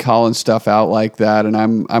calling stuff out like that, and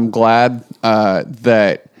I'm glad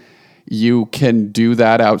that you can do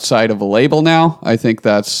that outside of a label now. I think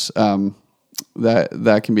that's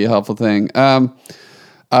that can be a helpful thing.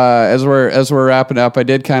 As we're wrapping up, I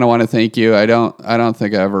did kind of want to thank you. I don't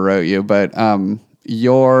think I ever wrote you, but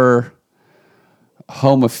your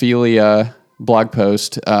homophilia blog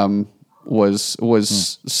post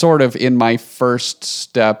was sort of in my first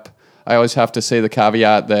step. I always have to say the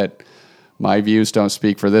caveat that my views don't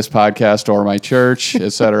speak for this podcast or my church,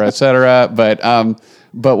 et cetera, et cetera.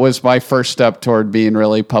 But was my first step toward being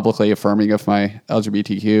really publicly affirming of my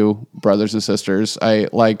LGBTQ brothers and sisters.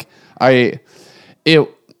 It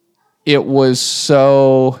was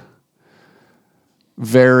so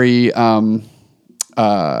very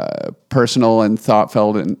personal and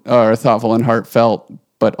thoughtful and heartfelt,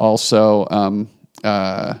 but also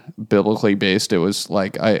biblically based. It was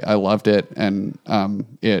like I loved it, and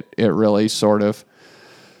it really sort of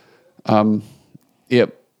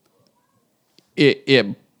it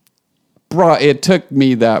took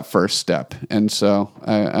me that first step, and so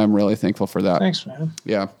I'm really thankful for that. Thanks, man.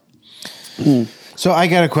 Yeah. So I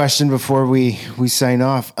got a question before we sign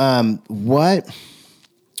off.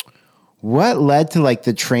 What led to like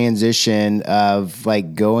the transition of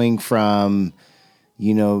like going from,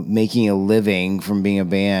 making a living from being a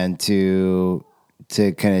band to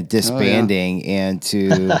kind of disbanding and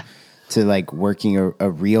to like working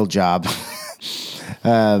a real job?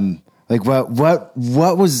 Like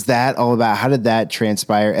what was that all about? How did that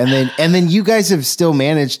transpire? And then you guys have still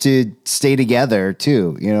managed to stay together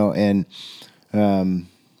too, and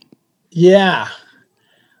yeah.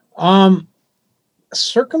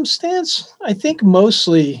 Circumstance, I think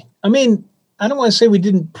mostly, I mean, I don't want to say we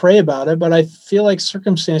didn't pray about it, but I feel like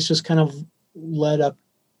circumstance just kind of led up.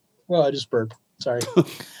 Well, I just burped. Sorry.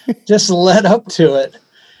 Just led up to it.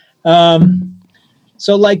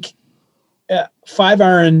 So like 5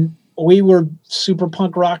 Iron, we were super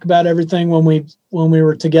punk rock about everything when we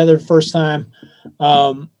were together the first time.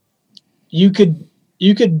 You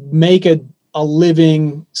could make a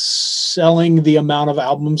living selling the amount of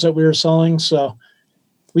albums that we were selling. So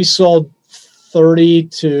we sold 30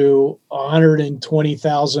 to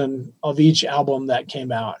 120,000 of each album that came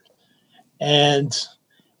out. And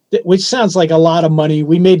which sounds like a lot of money.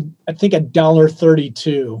 We made, I think,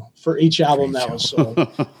 $1.32 for each album that was sold.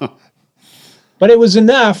 But it was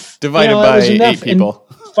enough. Divided by 8 people.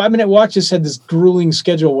 And 5 Minute Walk just had this grueling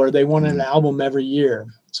schedule where they wanted an album every year.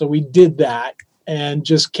 So we did that and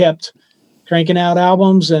just kept cranking out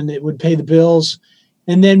albums, and it would pay the bills.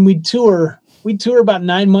 And then we'd tour about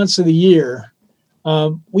 9 months of the year.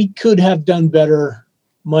 We could have done better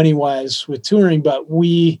money-wise with touring, but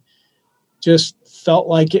we just felt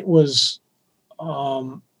like it was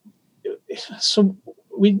so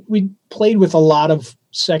we played with a lot of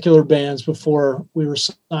secular bands before we were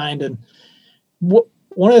signed, and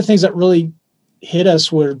one of the things that really hit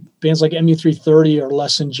us were bands like MU330 or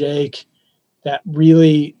Less Than Jake that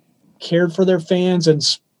really cared for their fans, and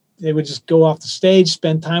they would just go off the stage,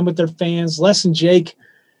 spend time with their fans. Less Than Jake,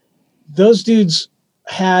 those dudes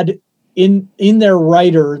had in their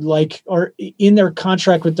writer, like, or in their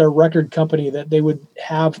contract with their record company, that they would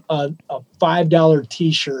have a $5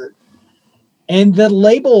 t-shirt. And the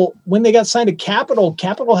label, when they got signed to Capitol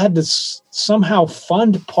had to somehow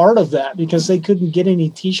fund part of that because they couldn't get any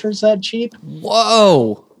t-shirts that cheap.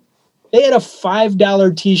 Whoa. They had a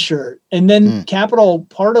 $5 t-shirt. And then Capitol,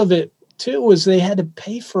 part of it too, was they had to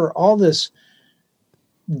pay for all this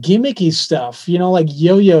gimmicky stuff, like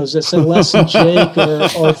yo-yos that said Less Than Jake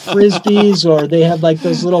or Frisbees, or they had like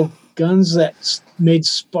those little guns that made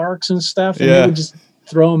sparks and stuff. And they would just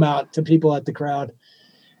throw them out to people at the crowd.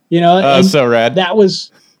 Oh, so rad. That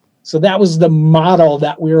was the model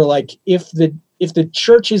that we were like, if the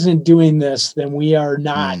church isn't doing this, then we are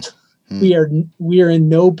not. We are in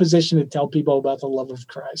no position to tell people about the love of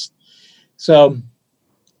Christ. So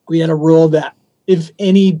we had a rule that if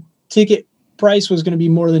any ticket price was going to be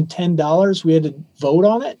more than $10, we had to vote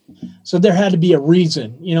on it. So there had to be a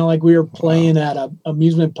reason, like we were playing at a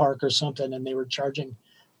amusement park or something, and they were charging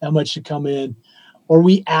that much to come in, or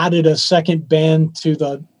we added a second band to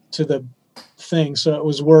the thing, so it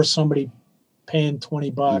was worth somebody paying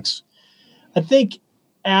 $20. I think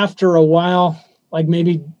after a while, like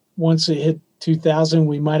maybe once it hit 2000,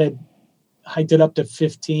 we might have hiked it up to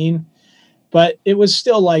 15, but it was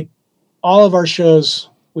still like all of our shows,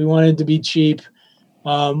 we wanted to be cheap.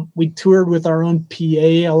 We toured with our own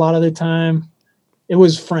PA a lot of the time. It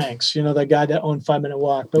was Frank's, the guy that owned 5 Minute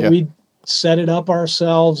Walk, but we'd set it up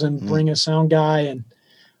ourselves and bring a sound guy, and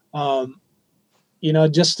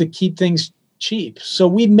just to keep things cheap. So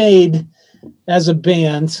we made, as a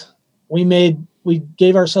band, we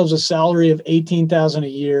gave ourselves a salary of $18,000 a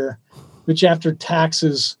year, which after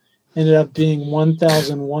taxes ended up being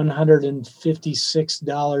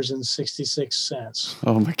 $1,156.66.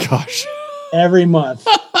 Oh my gosh. Every month.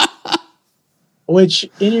 Which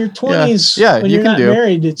in your 20s, when you're not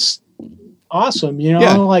married, it's awesome.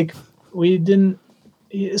 Like we didn't,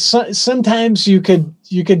 sometimes you could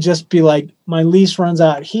just be like, my lease runs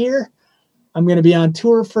out here. I'm going to be on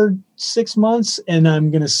tour for 6 months and I'm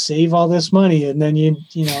going to save all this money. And then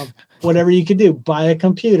whatever you could do, buy a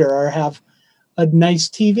computer or have a nice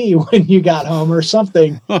TV when you got home or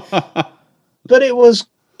something. But it was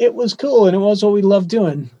cool, and it was what we loved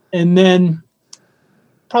doing. And then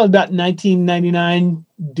probably about 1999,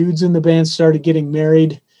 dudes in the band started getting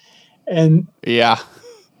married, and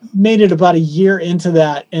made it about a year into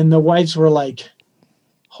that, and the wives were like,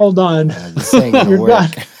 hold on, you're gone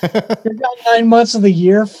 9 months of the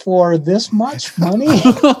year for this much money?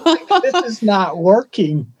 This is not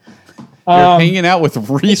working. You're hanging out with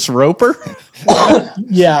Reese Roper?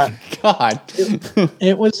 Yeah. God.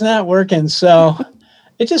 It was not working. So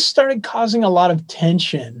it just started causing a lot of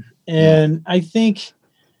tension. And I think,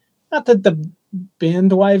 not that the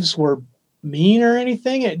band wives were mean or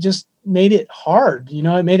anything, it just made it hard. You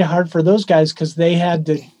know, it made it hard for those guys because they had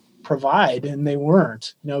to provide and they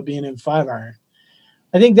weren't, you know, being in 5-iron.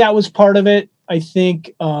 I think that was part of it. I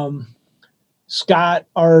think Scott,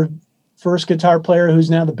 our first guitar player,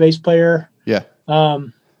 who's now the bass player,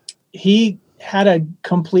 he had a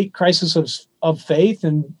complete crisis of faith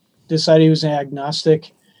and decided he was an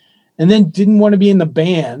agnostic, and then didn't want to be in the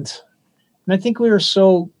band. And I think we were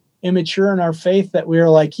so immature in our faith that we were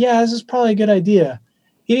like, yeah, this is probably a good idea.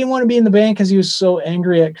 He didn't want to be in the band because he was so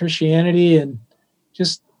angry at Christianity and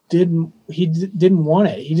just didn't want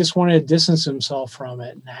it. He just wanted to distance himself from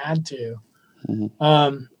it and had to.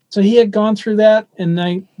 Mm-hmm. So he had gone through that. And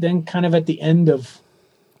then kind of at the end of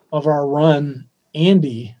our run,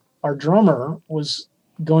 Andy, our drummer, was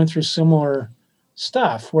going through similar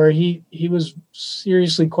stuff where he was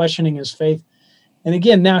seriously questioning his faith. And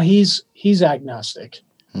again, now he's agnostic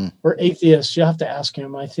or atheist. You have to ask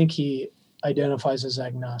him. I think he identifies as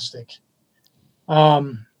agnostic.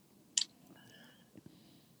 So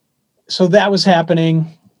that was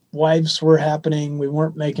happening. Wives were happening. We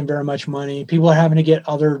weren't making very much money. People are having to get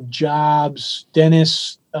other jobs.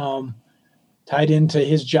 Dennis tied into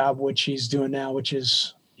his job, which he's doing now, which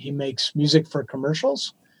is he makes music for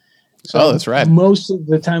commercials. So that's right. Most of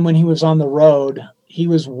the time when he was on the road, he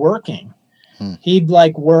was working. He'd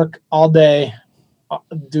like work all day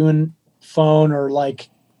doing phone or like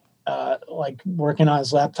working on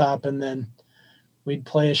his laptop, and then we'd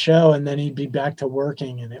play a show and then he'd be back to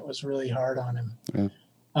working, and it was really hard on him.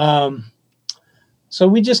 Yeah. So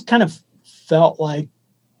we just kind of felt like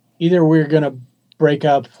either we were going to break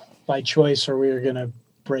up by choice or we were going to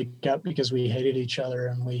break up because we hated each other,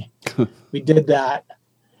 and we did that.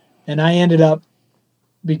 And I ended up,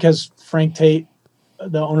 because Frank Tate,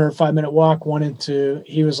 the owner of 5 Minute Walk,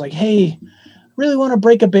 he was like, hey, really want to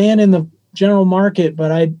break a band in the general market,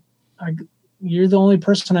 but you're the only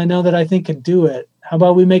person I know that I think could do it. How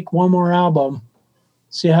about we make one more album,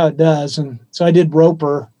 see how it does? And so I did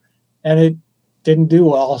Roper, and it didn't do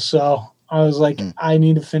well. So I was like, I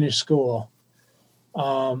need to finish school.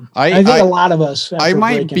 I think a lot of us. I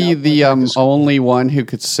might be the only one who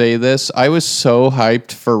could say this. I was so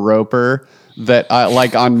hyped for Roper that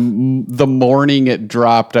on the morning it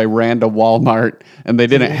dropped, I ran to Walmart and they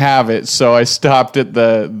didn't have it, so I stopped at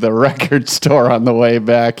the record store on the way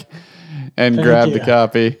back and grabbed the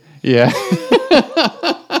copy. Yeah.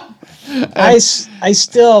 I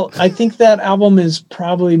think that album is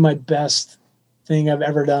probably my best thing I've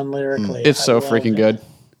ever done lyrically. It's so freaking good.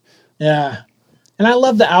 Yeah. And I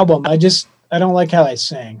love the album. I don't like how I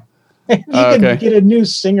sing. You can get a new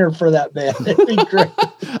singer for that band. It'd be great.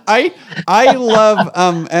 I love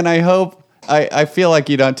and I hope I feel like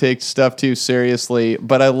you don't take stuff too seriously,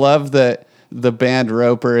 but I love that the band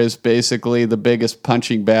Roper is basically the biggest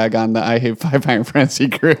punching bag on the I Hate 5-Iron Frenzy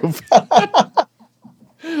group.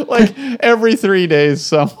 Like every 3 days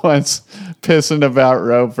someone's pissing about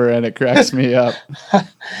Roper and it cracks me up.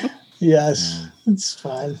 Yes, it's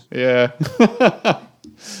fun. Yeah.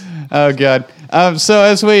 Oh God. So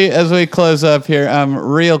as we close up here,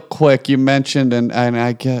 real quick, you mentioned and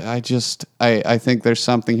I think there's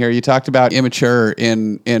something here. You talked about immature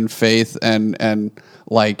in faith and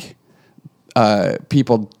like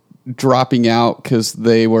people dropping out because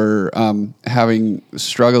they were having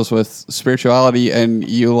struggles with spirituality, and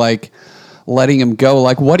you like letting them go.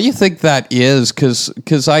 Like, what do you think that is?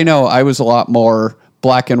 Because I know I was a lot more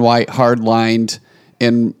black and white, hard-lined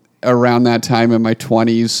in around that time in my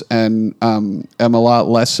 20s, and am a lot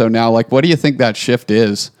less so now. Like, what do you think that shift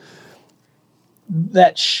is?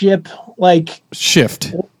 That shift.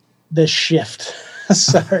 The shift.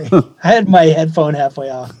 Sorry. I had my headphone halfway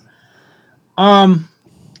off.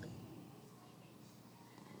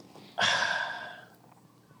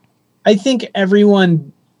 I think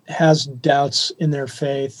everyone has doubts in their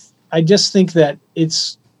faith. I just think that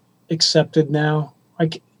it's accepted now.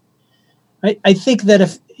 Like, I think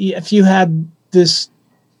that if you had this,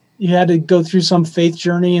 you had to go through some faith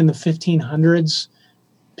journey in the 1500s,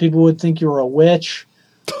 people would think you were a witch.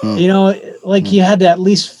 You know, like you had to at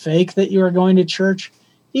least fake that you were going to church.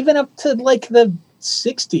 Even up to like the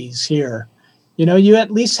 60s here, you know, you at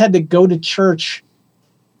least had to go to church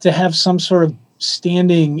to have some sort of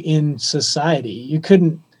standing in society. You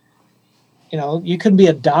couldn't be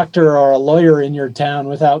a doctor or a lawyer in your town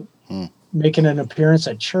without making an appearance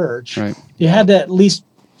at church. Right. You had to at least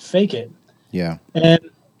fake it. Yeah. And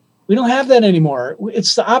we don't have that anymore.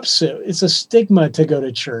 It's the opposite. It's a stigma to go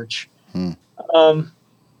to church.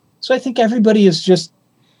 So I think everybody is just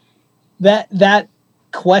that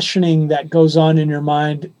questioning that goes on in your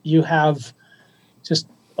mind, you have just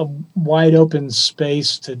a wide open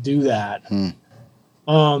space to do that.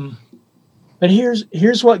 But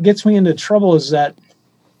here's what gets me into trouble is that,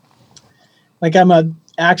 like, I'm a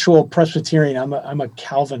actual Presbyterian. I'm a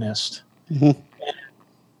Calvinist.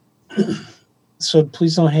 So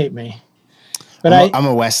please don't hate me. But I'm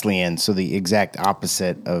a Wesleyan, so the exact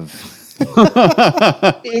opposite of.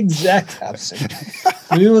 Exact opposite.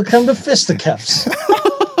 We will come to fisticuffs.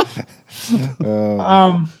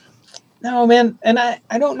 No, man, and I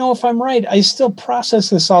don't know if I'm right. I still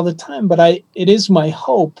process this all the time, but it is my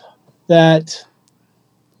hope that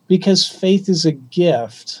because faith is a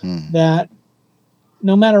gift, that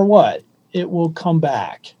no matter what, it will come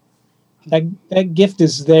back. That gift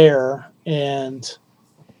is there, and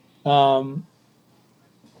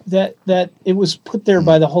that it was put there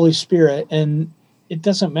by the Holy Spirit, and it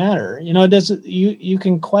doesn't matter. It doesn't. You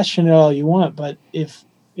can question it all you want, but if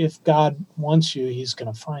God wants you, He's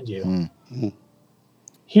going to find you.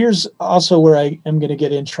 Here's also where I am going to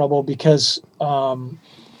get in trouble because I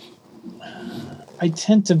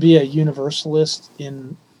tend to be a universalist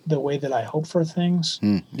in the way that I hope for things.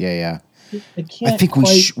 Yeah. I can't. I think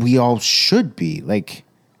we all should be. Like,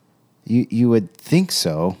 you would think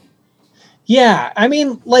so. Yeah, I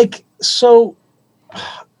mean, like, so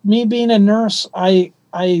me being a nurse, I'm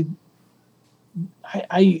a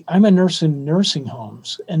nurse in nursing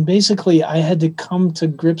homes, and basically I had to come to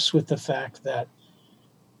grips with the fact that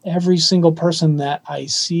every single person that I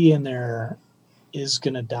see in there is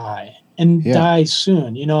going to die and die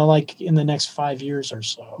soon, like in the next 5 years or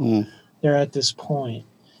so. They're at this point.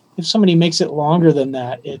 If somebody makes it longer than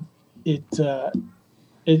that,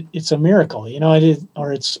 it's a miracle,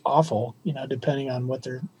 or it's awful, depending on what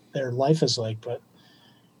their life is like. But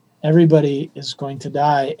everybody is going to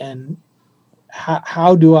die, and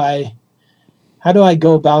how do I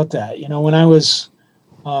go about that? When I was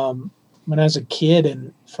a kid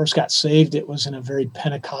and first got saved, it was in a very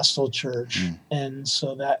Pentecostal church, and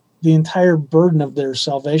so that the entire burden of their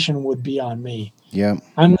salvation would be on me. Yeah,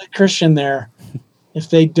 I'm the Christian there. If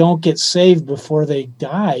they don't get saved before they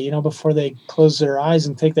die, before they close their eyes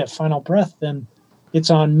and take that final breath, then it's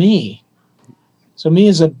on me. So me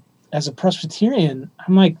as a Presbyterian,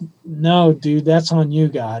 I'm like, no, dude, that's on you,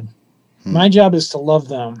 God. My job is to love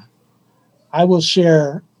them. I will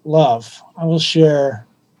share love. I will share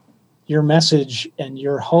your message and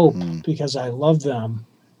your hope because I love them.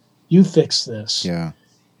 You fix this. Yeah.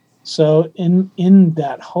 So in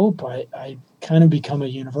that hope, I kind of become a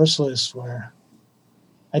universalist where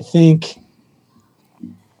I think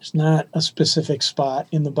there's not a specific spot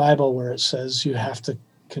in the Bible where it says you have to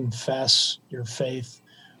confess your faith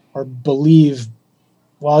or believe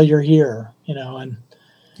while you're here, and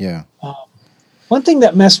yeah. One thing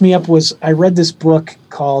that messed me up was I read this book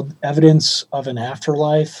called Evidence of an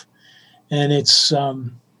Afterlife, and it's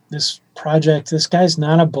this project. This guy's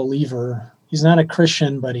not a believer. He's not a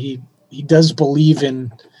Christian, but he does believe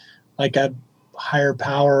in like a higher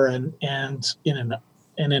power and in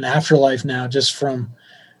an afterlife now, just from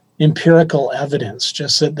empirical evidence,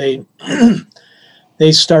 just that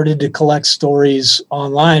they started to collect stories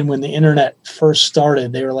online when the internet first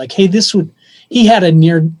started. They were like, hey, he had a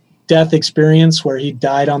near-death experience where he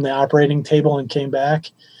died on the operating table and came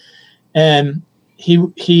back. And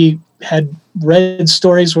he had read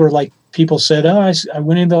stories where like people said, oh, I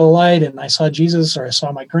went into the light and I saw Jesus, or I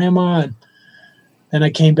saw my grandma, and then I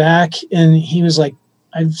came back. And he was like,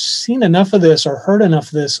 I've seen enough of this or heard enough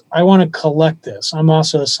of this. I want to collect this. I'm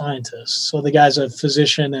also a scientist. So the guy's a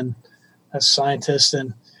physician and a scientist.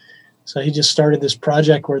 And so he just started this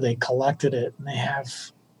project where they collected it. And they have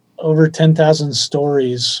over 10,000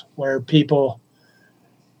 stories where people,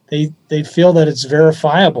 they feel that it's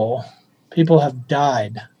verifiable. People have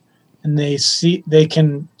died. And they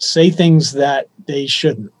can say things that they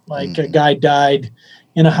shouldn't. Like a guy died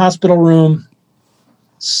in a hospital room,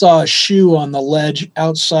 saw a shoe on the ledge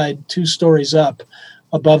outside 2 stories up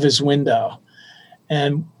above his window.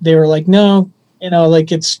 And they were like, no,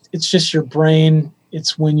 like it's just your brain.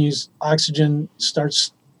 It's when oxygen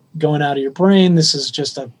starts going out of your brain. This is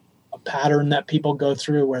just a pattern that people go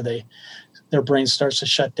through where their brain starts to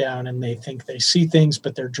shut down and they think they see things,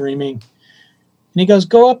 but they're dreaming. And he goes,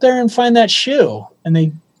 go up there and find that shoe. And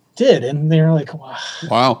they did. And they were like,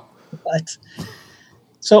 wow. What?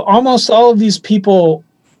 So almost all of these people,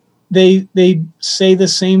 they say the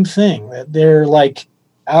same thing, that they're like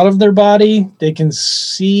out of their body. They can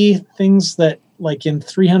see things that like in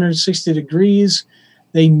 360 degrees,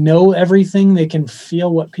 they know everything. They can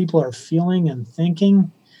feel what people are feeling and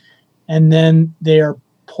thinking. And then they are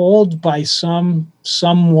pulled by some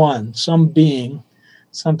being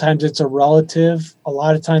Sometimes it's a relative. A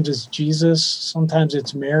lot of times it's Jesus. Sometimes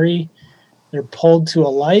it's Mary. They're pulled to a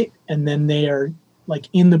light, and then they are like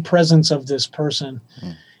in the presence of this person,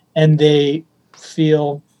 and they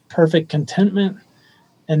feel perfect contentment.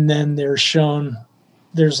 And then they're shown,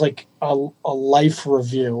 there's like a life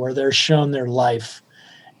review where they're shown their life.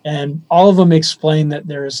 And all of them explain that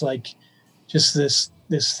there's like just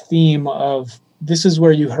this theme of, this is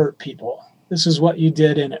where you hurt people. This is what you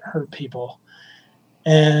did, and it hurt people.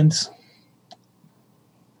 And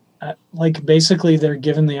like basically they're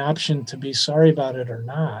given the option to be sorry about it or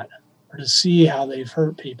not, or to see how they've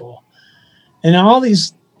hurt people. And in all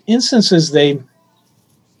these instances, they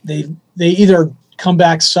either come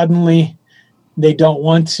back suddenly, they don't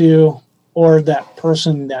want to, or that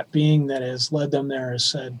person, that being that has led them there has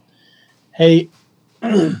said, hey,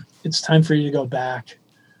 it's time for you to go back,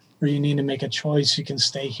 or you need to make a choice. You can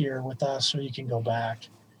stay here with us, or you can go back.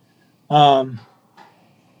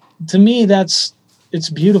 To me, it's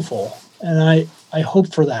beautiful. And I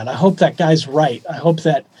hope for that. I hope that guy's right. I hope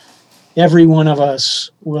that every one of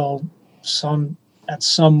us will at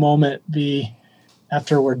some moment be,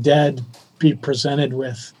 after we're dead, be presented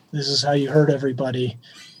with, this is how you hurt everybody.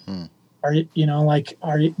 Are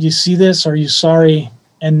you see this? Are you sorry?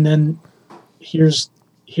 And then here's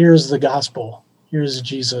the gospel. Here's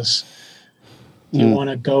Jesus. You want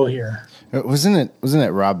to go here. Wasn't it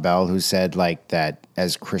Rob Bell who said like that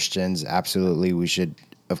as Christians, absolutely we should,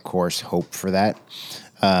 of course, hope for that.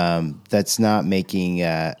 That's not making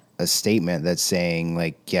a statement that's saying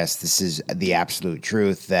like, yes, this is the absolute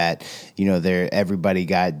truth that, everybody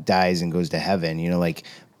dies and goes to heaven,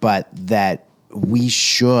 but that we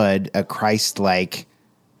should, a Christ-like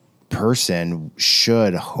person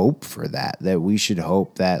should hope for that we should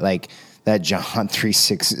hope that like that John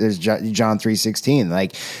 3:16,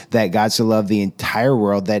 like that God so loved the entire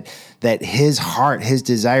world that his heart, his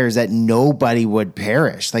desire is that nobody would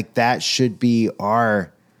perish. Like that should be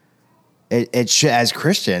it should, as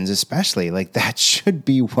Christians especially, like that should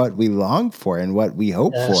be what we long for and what we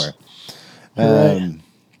hope for.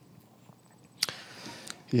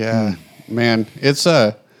 Yeah, man, it's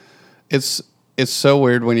so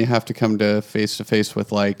weird when you have to come to face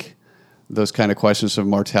with like those kind of questions of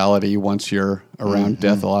mortality once you're around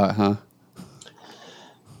death a lot, huh?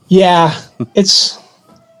 Yeah, it's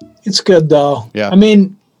good though. Yeah. I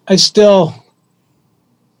mean, I still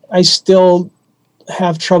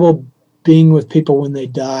have trouble being with people when they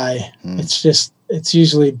die. It's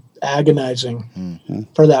usually agonizing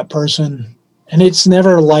for that person. And it's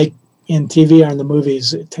never like in TV or in the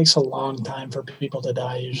movies. It takes a long time for people to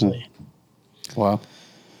die usually. Wow.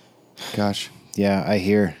 Gosh. Yeah, I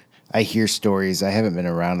hear stories. I haven't been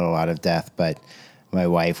around a lot of death, but my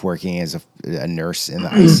wife working as a nurse in the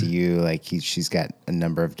ICU, like she's got a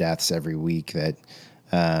number of deaths every week that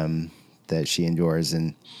she endures,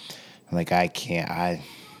 and I'm like, it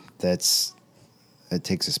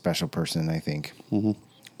takes a special person, I think. Mm-hmm.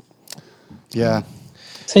 Yeah.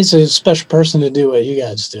 It takes a special person to do what you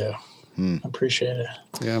guys do. I appreciate it.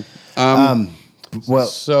 Yeah. Well,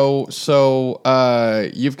 so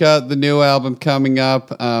you've got the new album coming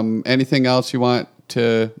up. Anything else you want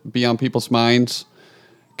to be on people's minds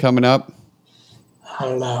coming up? I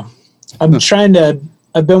don't know. I've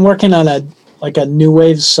been working on a new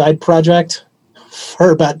wave side project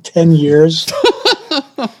for about 10 years.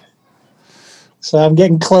 So I'm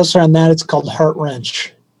getting closer on that. It's called Heart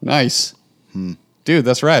Wrench. Nice. Dude,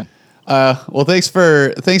 that's rad. Well, thanks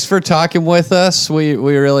for talking with us. We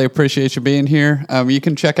really appreciate you being here. You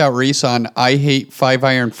can check out Reese on I Hate 5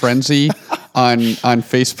 Iron Frenzy on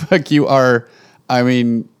Facebook.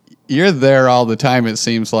 You're there all the time. It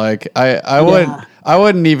seems like I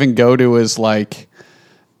wouldn't even go to his like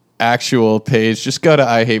actual page. Just go to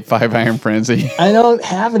I Hate 5 Iron Frenzy. I don't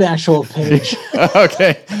have an actual page.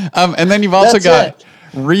 Okay. And then you've also got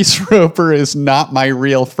Reese Roper is not my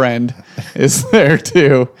real friend is there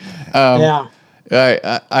too. In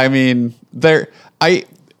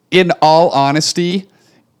all honesty,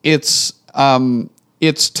 it's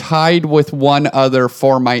tied with one other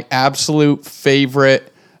for my absolute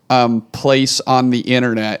favorite place on the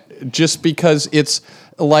internet, just because it's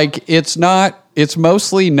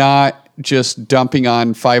mostly not just dumping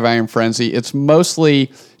on 5 Iron Frenzy. It's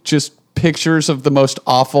mostly just pictures of the most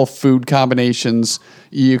awful food combinations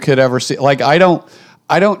you could ever see. Like I don't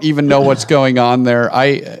even know what's going on there.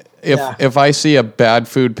 If I see a bad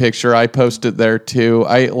food picture, I post it there too.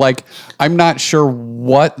 I'm not sure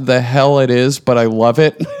what the hell it is, but I love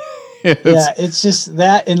it. It's just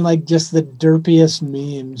that and like just the derpiest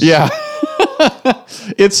memes. Yeah.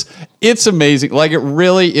 It's amazing. Like it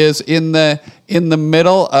really is in the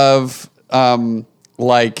middle of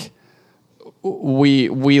like we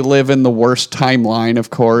live in the worst timeline, of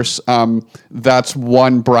course. That's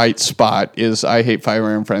one bright spot is I Hate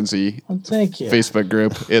Firearm Frenzy. Well, thank you. Facebook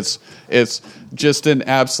group. It's just an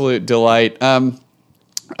absolute delight.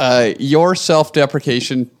 Your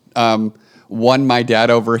self-deprecation won my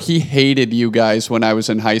dad over. He hated you guys when I was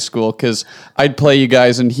in high school because I'd play you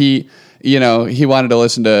guys and he wanted to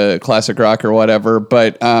listen to classic rock or whatever.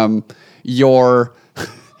 But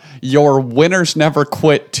your Winners Never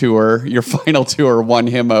Quit tour, your final tour, won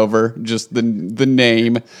him over. Just the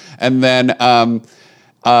name, and then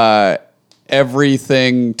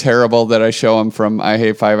everything terrible that I show him from I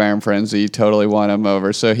Hate Firearm Frenzy totally won him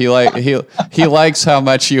over. So he likes how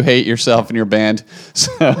much you hate yourself and your band.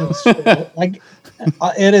 So. Like,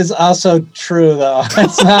 it is also true though.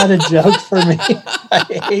 It's not a joke for me. I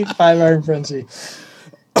hate Firearm Frenzy.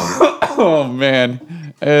 Oh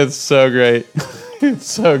man, it's so great. It's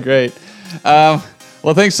so great. Well,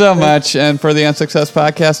 thanks so much. And for the Unsuccess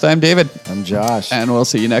Podcast, I'm David. I'm Josh. And we'll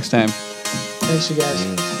see you next time. Thanks, you guys.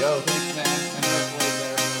 Go.